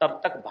 तब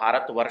तक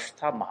भारतवर्ष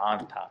था,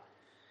 महान था।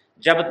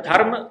 जब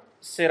धर्म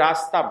से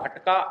रास्ता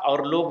भटका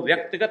और लोग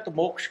व्यक्तिगत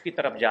मोक्ष की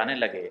तरफ जाने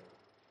लगे,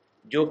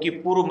 जो कि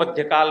पूर्व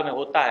मध्यकाल में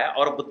होता है,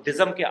 और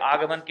बुद्धिज्म के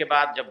आगमन के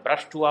बाद जब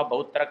भ्रष्ट हुआ,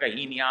 बहुत तरह का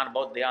हीनयान,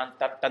 बौद्धयान,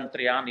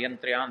 तंत्रयान,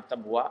 यंत्रयान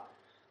सब हुआ,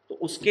 तो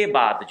उसके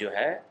बाद जो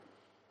है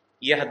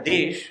यह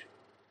देश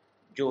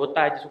जो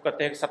होता है, जिसको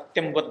कहते हैं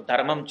सत्यम व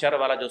धर्मम चर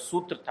वाला जो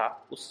सूत्र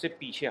था, उससे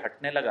पीछे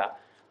हटने लगा।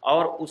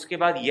 और उसके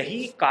बाद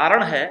यही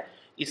कारण है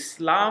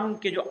इस्लाम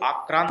के जो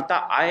आक्रांता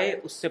आए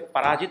उससे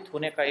पराजित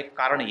होने का एक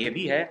कारण ये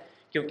भी है,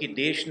 क्योंकि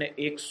देश ने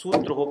एक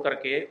सूत्र होकर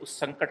के उस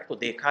संकट को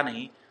देखा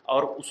नहीं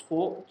और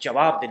उसको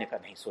जवाब देने का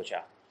नहीं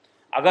सोचा।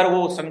 अगर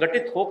वो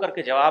संगठित होकर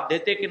के जवाब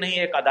देते कि नहीं,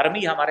 एक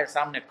अधर्मी हमारे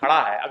सामने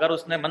खड़ा है, अगर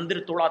उसने मंदिर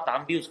तोड़ा तो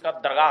हम भी उसका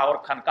दरगाह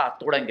और खानकाह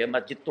तोड़ेंगे,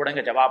 मस्जिद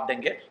तोड़ेंगे, जवाब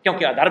देंगे,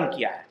 क्योंकि अधर्म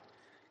किया है।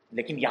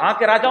 लेकिन यहाँ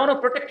के राजाओं ने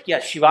प्रोटेक्ट किया।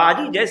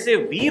 शिवाजी जैसे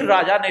वीर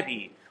राजा ने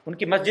भी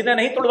उनकी मस्जिदें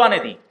नहीं तोड़वाने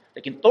दी,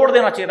 लेकिन तोड़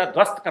देना चाहिए था,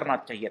 ध्वस्त करना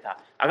चाहिए था।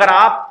 अगर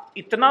आप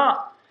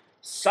इतना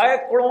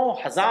सैकड़ों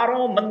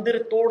हजारों मंदिर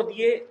तोड़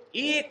दिए,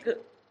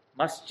 एक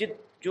मस्जिद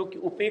जो कि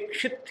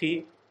उपेक्षित थी,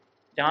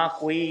 जहां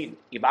कोई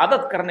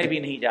इबादत करने भी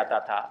नहीं जाता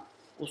था,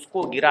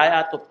 उसको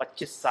गिराया तो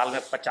 25 साल में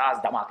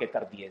 50 धमाके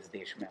कर दिए इस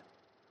देश में।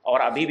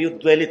 और अभी भी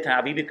उद्वेलित हैं,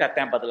 अभी भी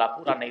कहते हैं बदला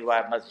पूरा नहीं हुआ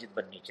है, मस्जिद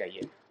बननी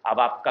चाहिए। अब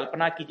आप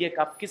कल्पना कीजिए कि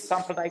आप किस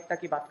सांप्रदायिकता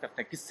की बात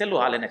करते हैं, किससे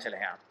लोहा लेने चले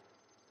हैं आप।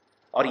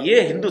 और ये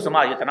हिंदू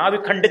समाज इतना भी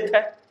खंडित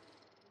है।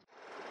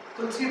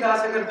 तुलसीदास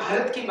अगर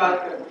भारत की बात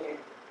करते हैं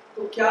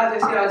तो क्या,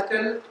 जैसे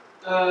आजकल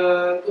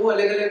दो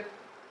अलग अलग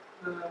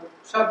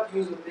शब्द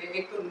यूज होते हैं,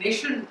 एक तो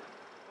नेशन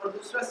और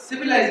दूसरा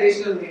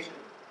सिविलाइजेशनल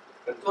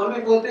नेशन। तो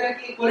हमें बोलते हैं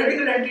कि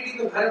पॉलिटिकल एंटिटी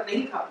तो भारत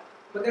नहीं था,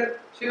 मगर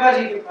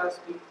शिवाजी के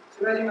पास भी,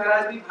 शिवाजी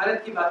महाराज भी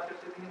भारत की बात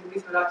करते थे, हिंदवी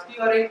स्वराज की,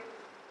 और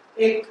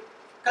एक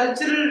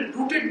कल्चरल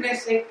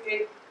रूटेडनेस,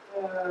 एक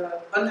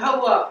बंधा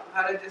हुआ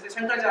भारत जैसे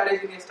शंकराचार्य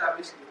जी ने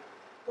एस्टैब्लिश किया।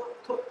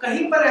 तो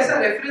कहीं पर ऐसा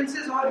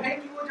रेफरेंसेस और है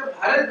कि वो जब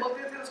भारत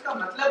बोलते थे उसका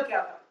मतलब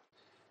क्या था?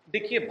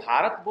 देखिए,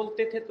 भारत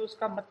बोलते थे तो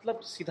उसका मतलब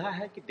सीधा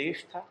है कि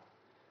देश था।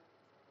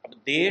 अब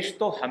देश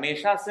तो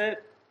हमेशा से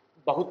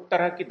बहुत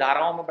तरह की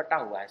धाराओं में बटा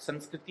हुआ है,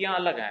 संस्कृतियां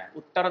अलग हैं,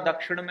 उत्तर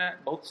दक्षिण में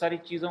बहुत सारी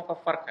चीज़ों का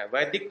फर्क है,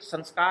 वैदिक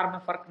संस्कार में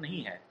फर्क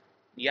नहीं है।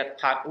 या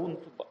था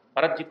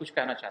भरत जी कुछ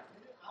कहना चाहते हैं,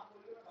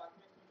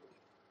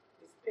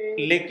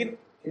 लेकिन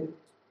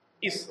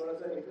इस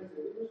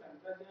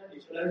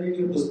शंकराचार्य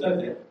की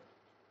पुस्तक है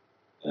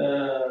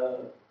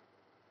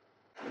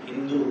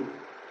हिंदू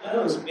है,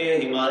 उसमें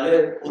हिमालय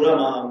पूरा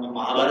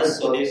महाभारत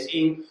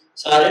स्वदेशी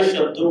सारे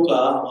शब्दों का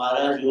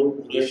हमारा जो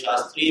पूरे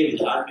शास्त्रीय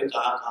विधान में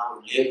कहाँ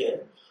उल्लेख है,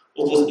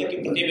 वो पुस्तक की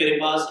प्रति मेरे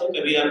पास है।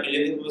 कभी आप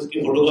मिलेंगे तो मैं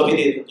उसकी फोटोकॉपी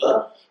दे दूंगा।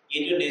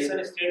 ये जो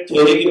नेशन स्टेट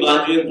थ्योरी की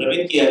बात जो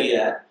भ्रमित किया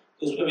गया है,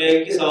 तो उसमें मैं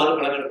एक ही सवाल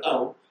खड़ा करता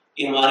हूँ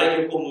कि हमारे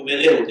जो कुंभ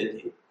मेले होते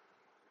थे,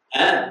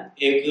 हैं,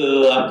 एक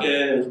आपके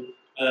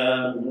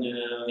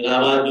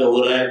इलाहाबाद में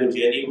हो रहा है,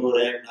 उज्जैनी में हो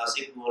रहा है,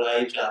 नासिक में हो रहा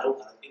है, चारों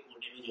भारत के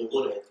कोने में जो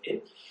हो रहे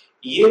थे,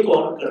 ये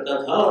कौन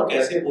करता था और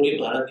कैसे पूरी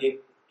भारत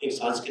एक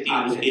सांस्कृतिक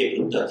उसकी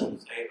एकरूपता थी।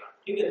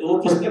 ठीक है, तो वो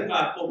पुस्तक मैं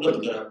आपको उपलब्ध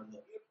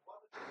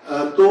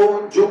कराऊंगा।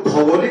 तो जो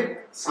भौगोलिक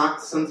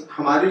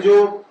हमारी जो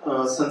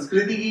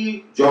संस्कृति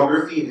की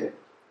ज्योग्राफी है,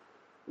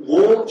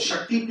 वो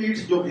शक्तिपीठ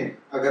जो है,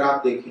 अगर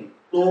आप देखें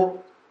तो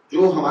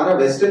जो हमारा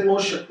वेस्टर्न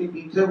मोस्ट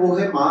शक्तिपीठ है वो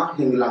है माँ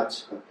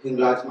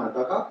हिंगलाज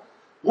माता का।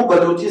 वो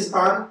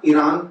बलूचिस्तान,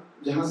 ईरान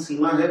जहाँ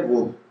सीमा है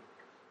वो है,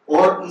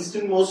 और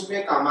ईस्टर्न मोस्ट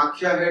में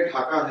कामाख्या है,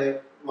 ढाका है,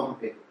 वहां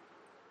पे।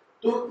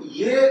 तो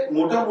ये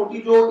मोटा मोटी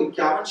जो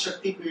 51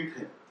 शक्तिपीठ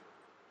है,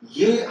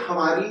 ये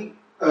हमारी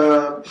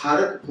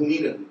भारत भूमि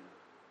रही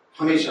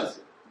हमेशा से।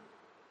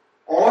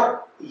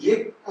 और ये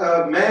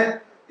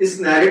मैं इस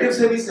नैरेटिव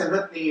से भी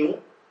सहमत नहीं हूं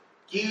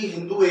कि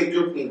हिंदू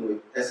एकजुट नहीं हुए,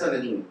 ऐसा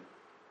नहीं है।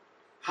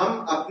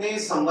 हम अपने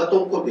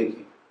संवतों को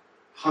देखें,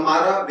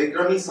 हमारा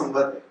विक्रमी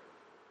संवत है,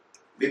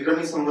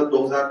 विक्रमी संवत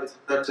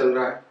 2075 चल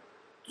रहा है।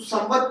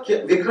 तो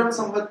विक्रम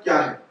संवत क्या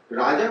है?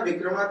 राजा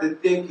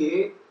विक्रमादित्य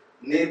के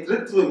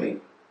नेतृत्व में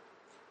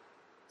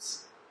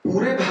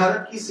पूरे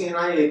भारत की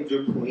सेनाएं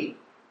एकजुट हुई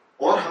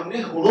और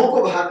हमने हुणों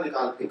को बाहर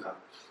निकाल फेंका।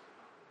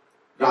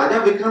 राजा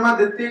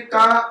विक्रमादित्य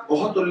का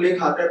बहुत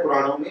उल्लेख आता है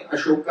पुराणों में,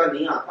 अशोक का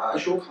नहीं आता।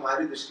 अशोक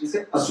हमारी दृष्टि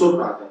से असुर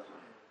राजा था।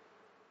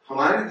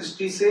 हमारी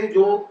दृष्टि से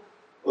जो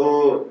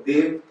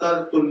देवता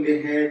तुल्य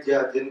है,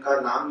 जिनका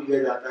नाम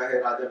लिया जाता है,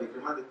 राजा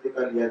विक्रमादित्य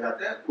का लिया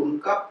जाता है,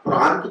 उनका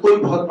प्रांत कोई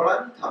बहुत बड़ा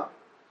नहीं था।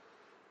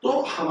 तो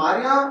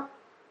हमारे यहाँ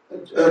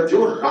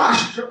जो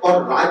राष्ट्र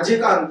और राज्य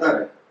का अंतर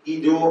है, कि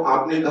जो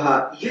आपने कहा,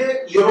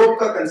 ये यूरोप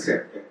का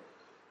कंसेप्ट है।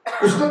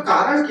 उसका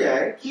कारण क्या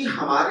है कि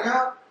हमारे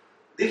यहाँ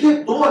देखिए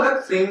दो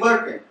अलग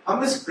फ्रेमवर्क है।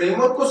 हम इस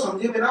फ्रेमवर्क को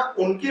समझे बिना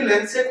उनके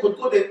लेंस से खुद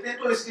को देखते हैं,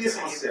 तो इसलिए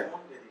समस्या है।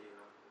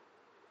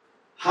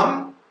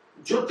 हम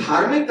जो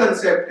धार्मिक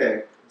कंसेप्ट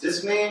है,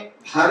 जिसमें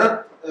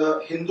भारत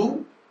हिंदू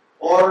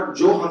और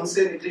जो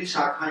हमसे निकली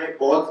शाखाएं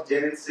बौद्ध,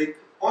 जैन, सिख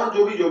और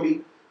जो भी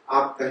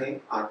आप कहें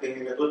आते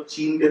हैं, मैं तो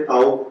चीन के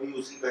ताओ को भी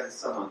उसी का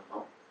हिस्सा मानता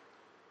हूं।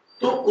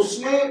 तो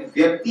उसमें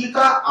व्यक्ति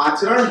का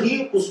आचरण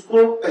ही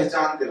उसको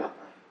पहचान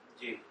दिलाता है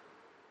जी।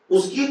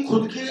 उसकी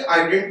खुद की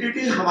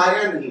आइडेंटिटी हमारे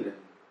यहाँ नहीं रही।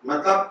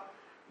 मतलब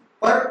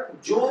पर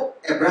जो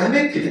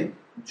अब्राहमिक है,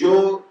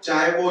 जो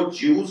चाहे वो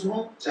ज्यूज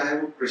हो, चाहे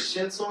वो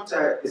क्रिश्चियंस हो,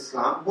 चाहे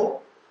इस्लाम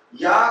हो,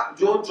 या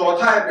जो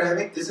चौथा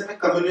अब्राहमिक जिसे मैं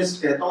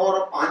कम्युनिस्ट कहता हूँ,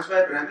 और पांचवा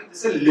अब्राहमिक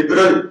जिसे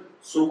लिबरल,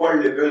 सो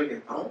कॉल्ड लिबरल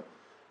कहता हूँ,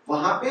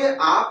 वहां पे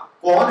आप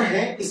कौन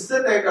है इससे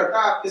तय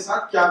करता है आपके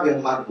साथ क्या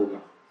व्यवहार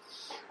होगा।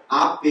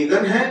 आप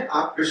पेगन हैं,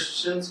 आप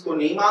क्रिश्चियंस को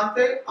नहीं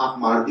मानते, आप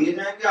मार दिए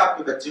जाएंगे,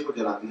 आपके बच्चे को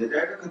जला दिया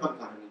जाएगा, खत्म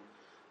कहानी।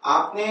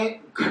 आपने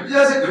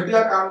घटिया से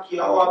घटिया काम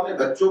किया हो, आपने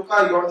बच्चों का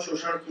यौन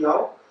शोषण किया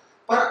हो,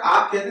 पर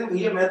आप कहते हैं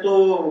भैया मैं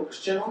तो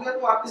क्रिश्चियन हो गया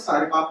तो आपके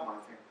सारे पाप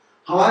माफ हैं।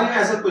 हमारे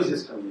यहाँ ऐसा कोई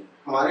सिस्टम नहीं है।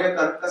 हमारे यहाँ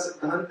कर्म का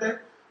सिद्धांत है,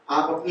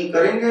 आप अपनी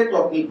करेंगे तो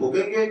अपनी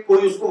भोगेंगे,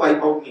 कोई उसको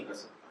वाइप आउट नहीं कर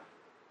सकता,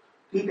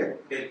 ठीक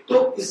है।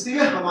 तो इसलिए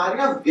हमारे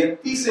यहाँ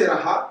व्यक्ति से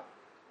रहा,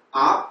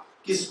 आप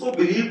किसको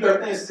बिलीव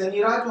करते हैं इससे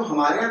नहीं रहा। जो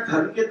हमारे यहाँ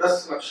धर्म के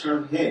 10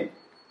 लक्षण हैं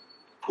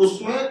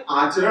उसमें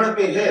आचरण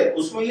पे है,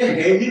 उसमें ये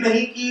है ही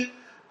नहीं कि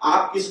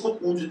आप किसको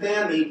पूजते हैं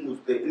या नहीं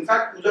पूजते।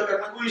 इनफैक्ट पूजा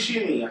करना कोई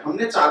इश्यू नहीं है,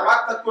 हमने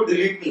चारवाक तक को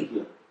डिलीट नहीं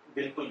किया,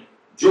 बिल्कुल।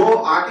 जो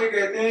आके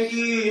कहते हैं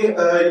कि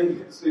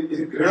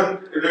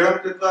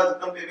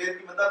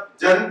मतलब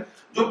जन्म,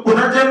 जो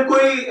पुनर्जन्म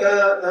कोई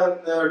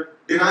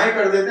डिनाई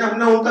कर देते हैं,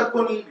 हमने उन तक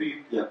को नहीं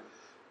डिलीट किया।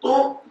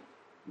 तो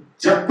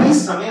जब भी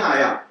समय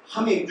आया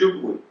हम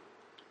एकजुट हुए।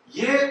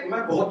 ये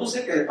मैं बहुतों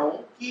से कहता हूं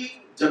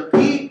कि जब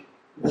भी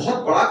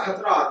बहुत बड़ा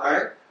खतरा आता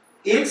है,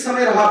 एक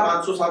समय रहा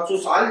 500-700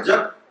 साल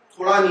जब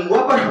थोड़ा नहीं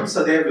हुआ, पर हम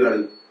सदैव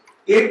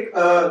लड़े। एक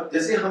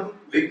जैसे हम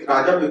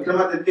राजा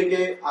विक्रमादित्य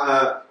के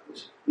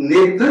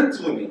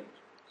नेतृत्व में,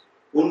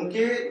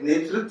 उनके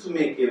नेतृत्व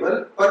में केवल,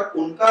 पर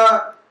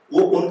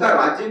उनका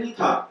राज्य नहीं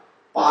था।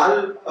 पाल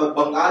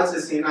बंगाल से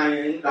सेनाएं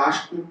आई,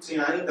 राजपूत से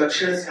आई,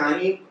 दक्षिण से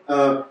आई,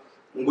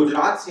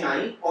 गुजरात से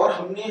आई, और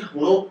हमने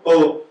हुणों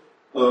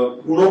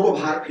को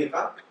बाहर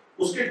फेंका।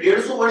 उसके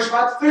 150 वर्ष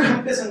बाद फिर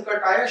हम पे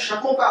संकट आया,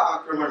 शकों का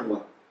आक्रमण हुआ,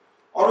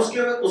 और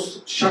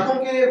उस शकों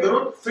के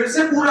विरुद्ध फिर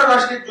से पूरा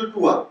राष्ट्र एकजुट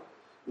हुआ।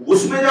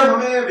 उसमें जब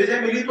हमें विजय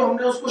मिली तो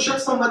हमने उसको शक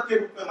संवत के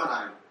रूप में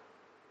मनाया।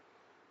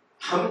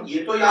 हम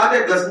ये तो याद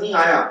है गजनी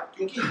आया,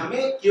 क्योंकि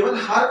हमें केवल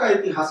हार का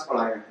इतिहास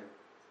पढ़ाया है,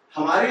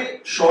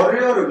 हमारे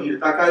शौर्य और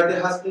वीरता का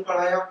इतिहास नहीं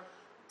पढ़ाया।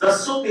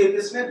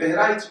 1033 में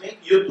बहराइच में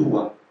एक युद्ध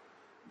हुआ।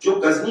 जो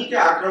गजनी के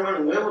आक्रमण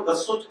हुए वो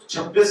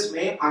 1026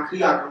 में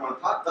आखिरी आक्रमण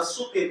था।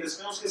 1033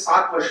 में उसके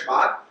 7 वर्ष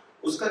बाद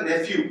उसका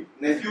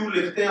नेफ्यू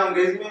लिखते हैं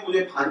अंग्रेजी में,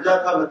 मुझे भांजा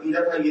था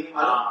भतीजा था ये नहीं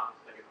मालूम,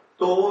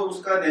 तो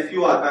उसका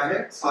नेफ्यू आता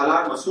है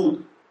सालार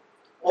मसूद,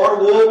 और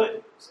वो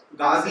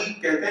गाजी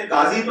कहते हैं।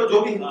 गाजी तो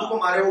जो भी हिंदू को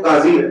मारे वो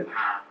गाजी है,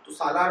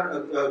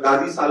 तो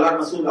गाजी सालार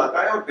मसूद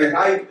आता है, और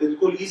बहराइच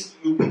बिल्कुल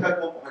ईस्ट यूपी तक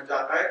वो पहुंच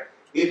जाता है।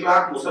 1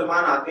 लाख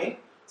मुसलमान आते हैं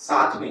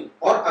साथ में,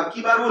 और अब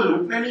की बार वो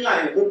लूटने नहीं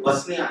आए, वो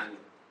बसने आए।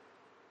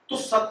 तो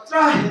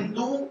 17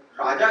 हिंदू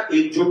राजा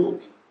एकजुट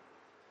होते हैं,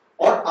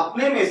 और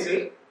अपने में से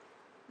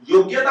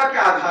योग्यता के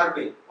आधार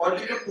पे, और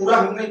ये पूरा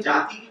हमने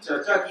जाति की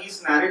चर्चा की,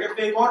 इस नैरेटिव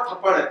पे एक और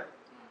थप्पड़ है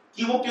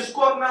कि वो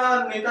किसको अपना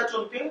नेता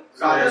चुनते हैं,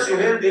 राजा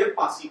सुहेल देव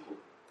पासी को।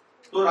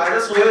 तो राजा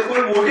सुहेल को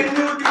वोटिंग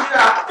नहीं होती है,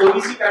 आप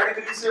ओबीसी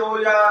कैटेगरी से हो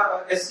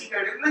या एससी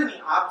कैटेगरी, नहीं,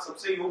 आप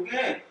सबसे योग्य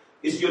हैं,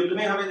 इस युद्ध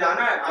में हमें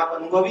जाना है, आप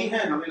अनुभवी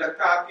हैं, हमें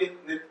लगता है आपके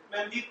नेतृत्व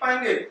में जीत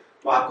पाएंगे,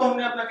 तो आपको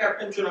हमने अपना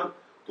कैप्टन चुना।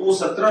 तो वो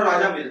 17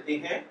 राजा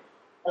मिलते हैं,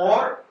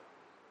 और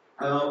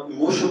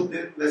वो शुभ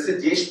दिन वैसे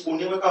ज्येष्ठ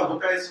पूर्णिमा का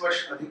होता है, इस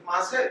वर्ष अधिक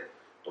मास है,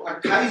 तो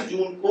 28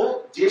 जून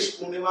को ज्येष्ठ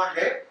पूर्णिमा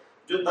है,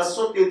 जो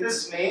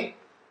 1033 में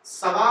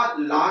 1.25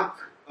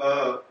 लाख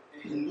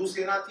हिंदू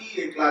सेना थी,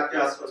 1 लाख के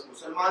आसपास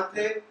मुसलमान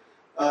थे।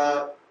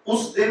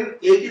 उस दिन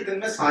एक ही दिन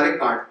में सारे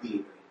काट दिए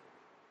गए।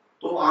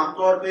 तो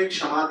आमतौर पे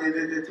क्षमा दे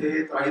देते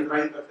थे, त्राही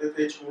करते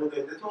थे, छोड़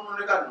देते थे।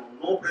 उन्होंने कहा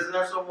नो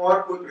प्रिजनर्स ऑफ वॉर,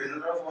 कोई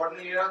प्रिजनर ऑफ वॉर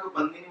नहीं ले रहा, कोई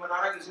बंदी नहीं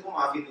बनाना, किसी को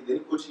माफी नहीं देनी,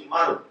 कुछ नहीं,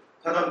 मारो,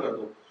 खत्म कर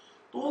दो।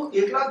 तो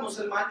 1 लाख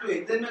मुसलमान जो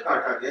एक दिन में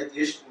काटा गया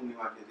ज्येष्ठ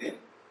पूर्णिमा के दिन,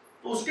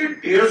 तो उसके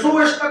 150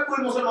 वर्ष तक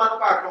कोई मुसलमानों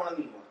का आक्रमण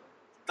नहीं हुआ।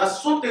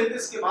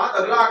 1033 के बाद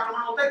अगला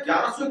आक्रमण होता है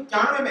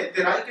 1191 में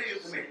तेराई के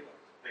युद्ध में।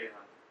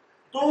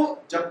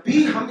 तो जब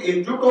भी हम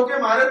एकजुट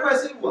होकर मारे तो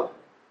ऐसे ही हुआ।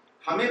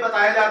 हमें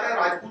बताया जाता है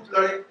राजपूत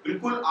लड़े,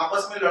 बिल्कुल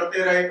आपस में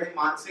लड़ते रहे, कहीं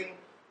मानसिंह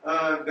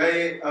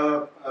गए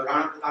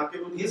राणा प्रताप के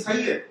विरुद्ध, ये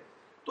सही है।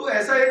 तो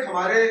ऐसा एक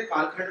हमारे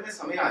कालखंड में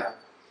समय आया।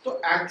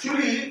 तो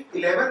एक्चुअली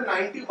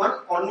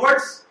 1191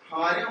 ऑनवर्ड्स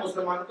हमारे यहाँ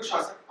मुसलमानों के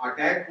शासक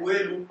अटैक हुए,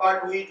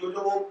 लूटपाट हुई, जो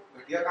वो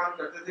घटिया काम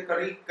करते थे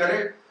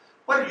करे,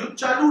 पर युद्ध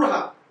चालू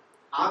रहा।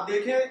 आप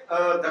देखें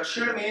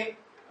दक्षिण में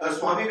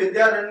स्वामी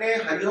विद्यारण्य,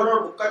 हरिहर और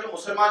बुक्का जो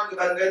मुसलमान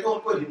बन गए थे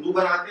उनको हिंदू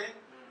बनाते हैं,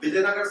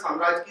 विजयनगर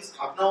साम्राज्य की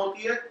स्थापना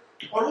होती है।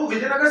 और वो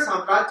विजयनगर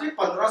साम्राज्य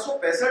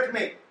 1565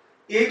 में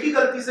एक ही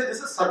गलती से,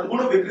 जैसे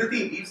सद्गुण विकृति,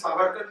 वीर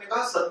सावरकर ने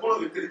कहा सद्गुण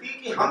विकृति,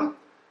 कि हम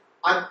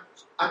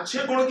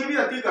अच्छे गुण की भी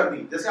अति कर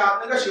दी। जैसे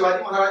आपने कहा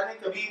शिवाजी महाराज ने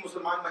कभी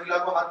मुसलमान महिला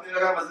को हाथ नहीं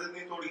लगाया, मस्जिद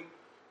नहीं तोड़ी,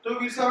 तो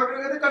वीर सावरकर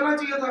कहते करना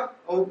चाहिए था,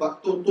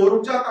 तो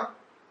रुक जाता।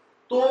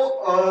 तो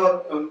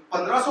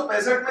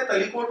 1565 में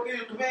तलीकोट के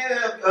युद्ध में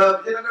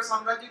विजयनगर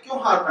साम्राज्य क्यों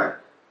हारता है?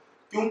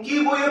 क्योंकि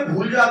वो ये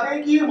भूल जाते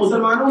हैं कि ये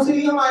मुसलमानों से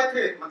ही हम आए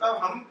थे, मतलब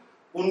हम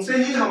उनसे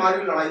ही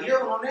हमारी लड़ाई है।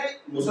 उन्होंने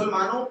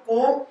मुसलमानों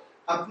को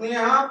अपने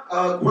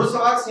यहाँ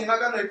घुड़सवार सेना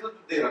का नेतृत्व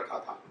दे रखा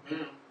था,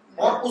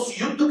 और उस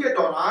युद्ध के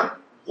दौरान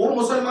वो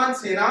मुसलमान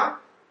सेना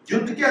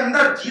युद्ध के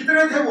अंदर जीत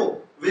रहे थे, वो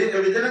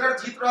विजयनगर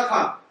जीत रहा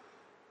था,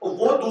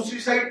 वो दूसरी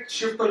साइड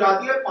शिफ्ट हो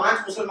जाती है। 5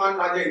 मुसलमान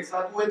राजा एक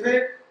साथ हुए थे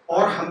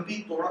और हम्पी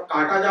तोड़ा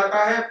काटा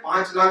जाता है,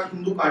 5 लाख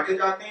हिंदू काटे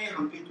जाते हैं,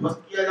 हम्पी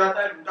ध्वस्त किया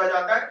जाता है, लूटा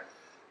जाता है।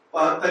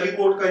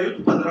 तलीकोट का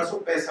युद्ध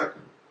 1565।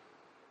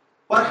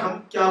 पर हम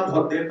क्या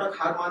बहुत देर तक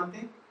हार मानते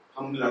हैं?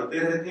 हम लड़ते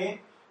रहते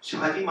हैं।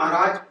 शिवाजी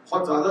महाराज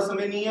बहुत ज्यादा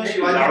समय नहीं है,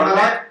 शिवाजी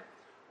महाराज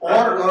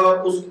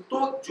और उस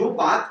तो जो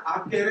बात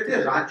आप कह रहे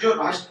थे राज्य और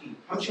राष्ट्र की,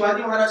 हम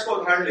शिवाजी महाराज का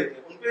उदाहरण लेते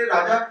हैं। उनपे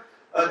राजा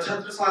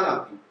छत्रसाल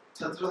आते हैं,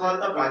 छत्रसाल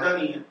तब राजा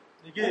नहीं है।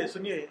 देखिए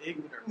सुनिए एक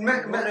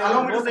मिनट,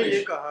 उन्होंने ये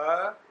कहा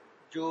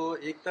जो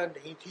एकता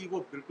नहीं थी वो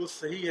बिल्कुल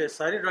सही है।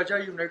 सारे राजा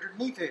यूनाइटेड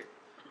नहीं थे,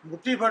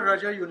 मुट्ठी भर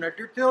राजा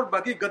यूनाइटेड थे और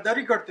बाकी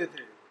गद्दारी करते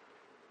थे,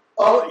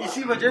 और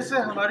इसी वजह से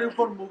हमारे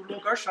ऊपर मुगलों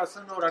का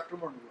शासन और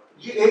आक्रमण हुआ।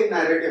 ये एक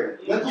नैरेटिव है,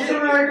 मैं दूसरा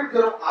नैरेटिव कह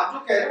रहा हूँ। आप जो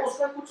कह रहे हैं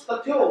उसका कुछ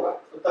तथ्य होगा,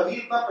 तभी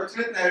इतना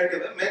प्रचलित नैरेटिव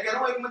है। मैं कह रहा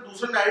हूँ एक मैं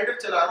दूसरा नैरेटिव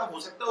चला रहा हूँ, हो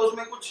सकता है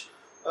उसमें कुछ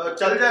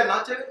चल जाए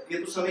ना चले, ये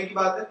तो समय की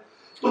बात है।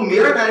 तो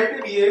मेरा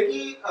नैरेटिव ये है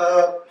कि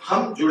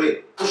हम जुड़े,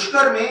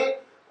 पुष्कर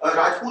में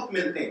राजपूत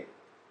मिलते हैं,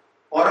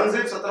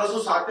 औरंगजेब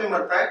 1707 में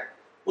मरता है,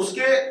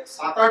 उसके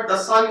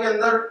 7-8-10 साल के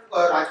अंदर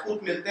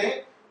राजपूत मिलते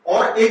हैं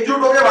और एकजुट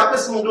होकर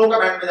वापस मुगलों का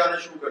बैंड बजाना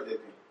शुरू कर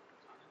देते हैं।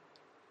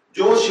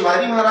 जो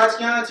शिवाजी महाराज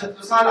के यहाँ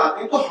छत्रसाल आते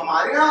हैं, तो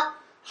हमारे यहाँ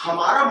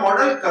हमारा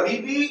मॉडल कभी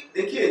भी,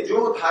 देखिए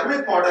जो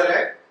धार्मिक मॉडल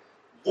है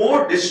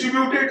वो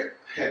डिस्ट्रीब्यूटेड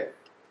है।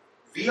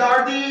 We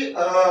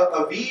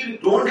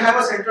don't have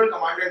a central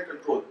command and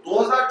control.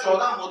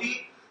 2014 Modi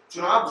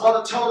चुनाव बहुत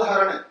अच्छा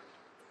उदाहरण है।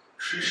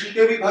 श्री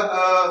के भी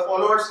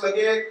फॉलोअर्स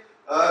लगे,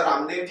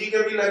 रामदेव जी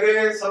के भी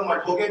लगे, सब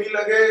मठों के भी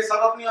लगे, सब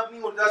अपनी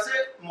अपनी ऊर्जा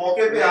से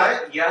मौके पे आए,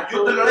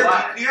 युद्ध लड़े,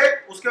 जीत लिए,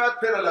 उसके बाद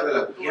फिर अलग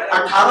अलग।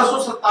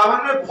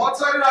 1857 में बहुत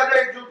सारे राजा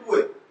एकजुट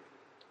हुए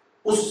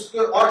उस,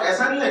 और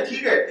ऐसा नहीं है,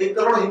 ठीक है 1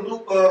 करोड़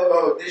हिंदू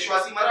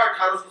देशवासी मरा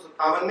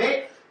 1857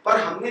 में, पर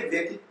हमने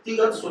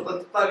व्यक्तिगत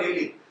स्वतंत्रता ले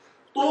ली।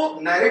 तो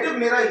नैरेटिव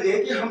मेरा ये है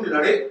कि हम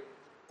लड़े,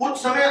 कुछ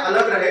समय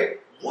अलग रहे,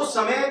 वो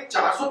समय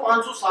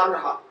 400-500 साल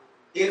रहा,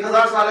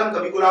 1000 साल हम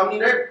कभी गुलाम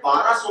नहीं रहे।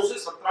 1200 से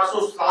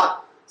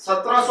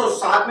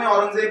 1707 में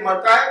औरंगजेब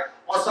मरता है,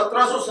 और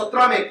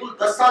 1717 में कुल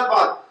 10 साल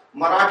बाद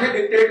मराठे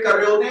डिक्टेट कर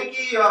रहे होते हैं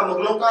कि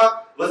मुगलों का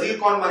वजीर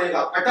कौन बनेगा।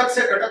 अटक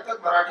से कटक तक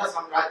मराठा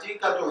साम्राज्य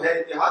का जो है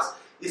इतिहास,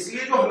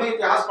 इसलिए जो हमें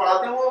इतिहास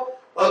पढ़ाते हैं वो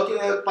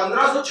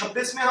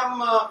 1526 में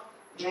हम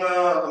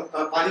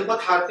पानीपत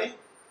हारते हैं,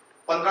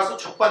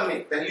 1556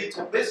 में पहली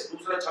 26,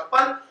 दूसरा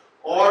 56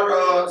 और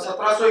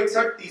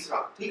 1761 तीसरा,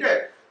 ठीक है।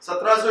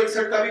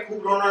 1761 का भी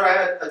खूब रोना रहा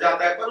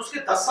जाता है, पर उसके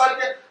 10 साल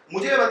के,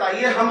 मुझे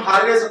बताइए हम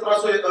हार गए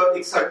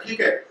 1761,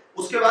 ठीक है,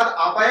 उसके बाद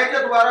आ पाया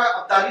क्या दोबारा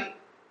अब्दाली?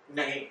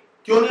 नहीं।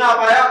 क्यों नहीं आ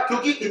पाया?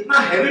 क्योंकि इतना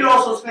हैवी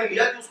लॉस उसने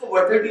लिया कि उसको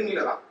वर्थ इट ही नहीं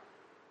लगा।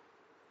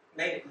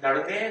 नहीं,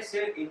 लड़ने से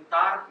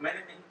इनकार मैंने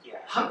नहीं किया।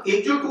 हम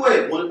एकजुट हुए,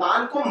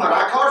 मुल्तान को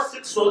मराठा और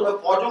सिख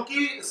फौजों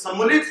की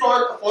सम्मिलित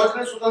फौज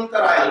ने स्वतंत्र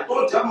कराया।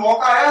 तो जब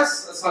मौका आया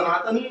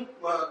सनातनी,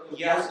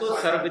 यह तो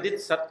सर्वविदित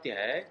सत्य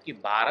है कि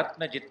भारत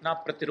में जितना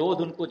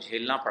प्रतिरोध उनको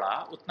झेलना पड़ा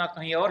उतना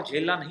कहीं और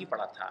झेलना नहीं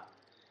पड़ा था।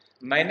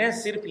 मैंने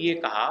सिर्फ ये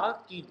कहा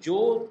कि जो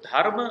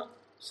धर्म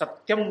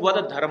सत्यम वद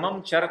धर्मम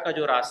चर का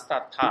जो रास्ता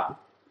था,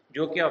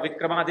 जो कि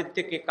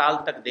विक्रमादित्य के काल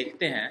तक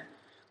देखते हैं,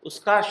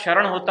 उसका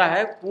शरण होता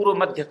है पूर्व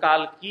मध्य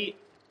काल की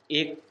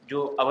एक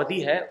जो अवधि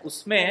है,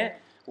 उसमें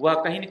वह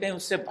कहीं न कहीं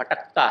उससे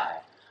भटकता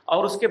है,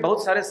 और उसके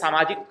बहुत सारे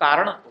सामाजिक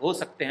कारण हो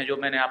सकते हैं, जो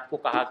मैंने आपको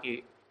कहा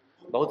कि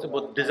बहुत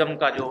बुद्धिज्म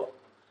का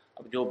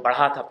जो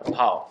बढ़ा था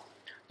प्रभाव,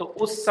 तो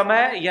उस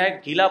समय यह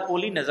एक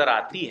ढीलापोली नजर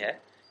आती है,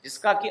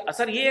 जिसका कि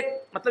असर ये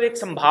एक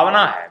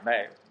संभावना है।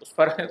 मैं उस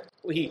पर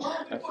वही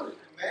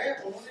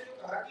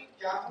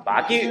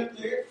बाकी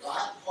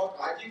राष्ट्र और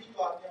राज्य की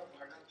जो आपने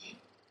अवधारणा की,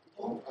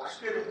 तो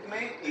राष्ट्र के रूप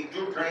में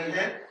एकजुट रहे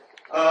हैं।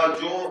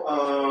 जो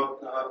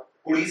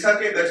उड़ीसा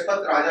के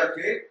गजपत राजा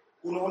थे,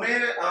 उन्होंने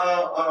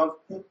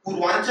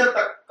पूर्वांचल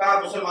तक का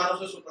मुसलमानों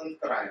से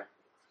स्वतंत्र कराया।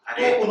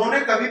 तो उन्होंने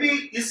कभी भी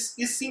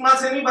इस सीमा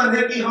से नहीं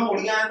बंधे कि हम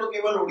उड़िया हैं तो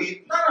केवल उड़ी,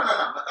 ना,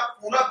 मतलब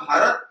पूरा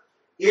भारत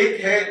एक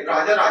है।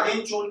 राजा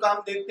राजेंद्र चोल का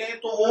हम देखते हैं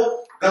तो वो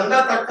गंगा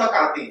तट तक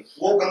आते हैं,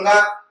 वो गंगा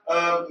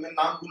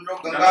नाम भूल रहा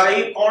हूँ,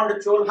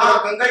 गंगाईकोंड चोल, हाँ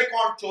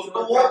गंगाईकोंड चोल।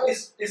 तो वो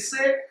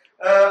इससे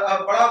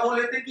बड़ा वो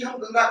लेते हैं कि हम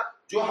गंगा,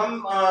 जो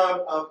हम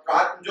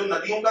जो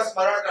नदियों का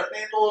स्मरण करते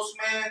हैं, तो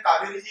उसमें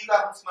कावेरी जी का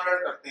हम स्मरण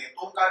करते हैं।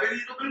 तो कावेरी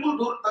जी तो बिल्कुल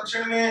दूर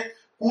दक्षिण में,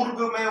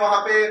 पूर्व में,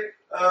 वहां पे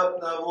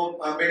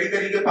वो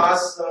मेडिकरी के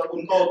पास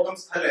उनका उद्गम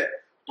स्थल है।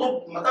 तो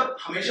मतलब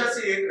हमेशा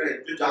से एक रहे।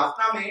 जो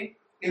जाफना में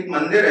एक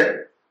मंदिर है,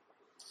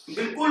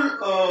 बिल्कुल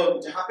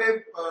जहाँ पे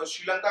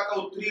श्रीलंका का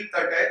उत्तरी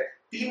तट है,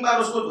 3 बार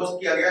उसको ध्वस्त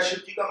किया गया। शिव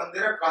जी का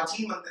मंदिर है,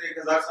 प्राचीन मंदिर,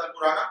 1000 साल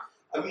पुराना।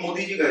 अभी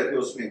मोदी जी गए थे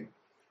उसमें,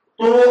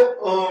 तो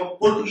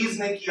पुर्तगीज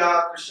ने किया,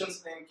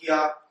 क्रिश्चियंस ने किया,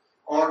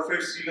 और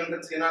फिर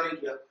श्रीलंकन सेना ने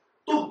किया।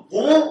 तो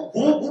वो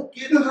बुक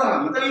की तरह,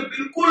 मतलब ये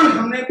बिल्कुल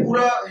हमने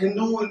पूरा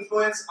हिंदू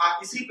इन्फ्लुएंस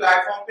इसी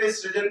प्लेटफॉर्म पे,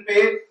 सृजन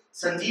पे,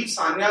 संजीव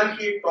सान्याल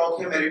की एक टॉक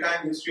है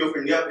मैरीटाइम हिस्ट्री ऑफ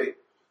इंडिया पे,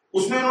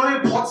 उसमें उन्होंने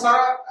बहुत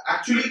सारा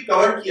एक्चुअली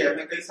कवर किया है।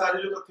 मैं कई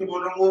सारे जो तथ्य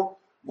बोल रहा हूँ वो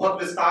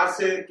बहुत विस्तार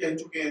से कह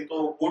चुके हैं,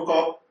 तो वो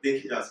टॉक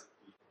देखी जा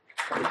सकती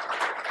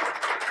है।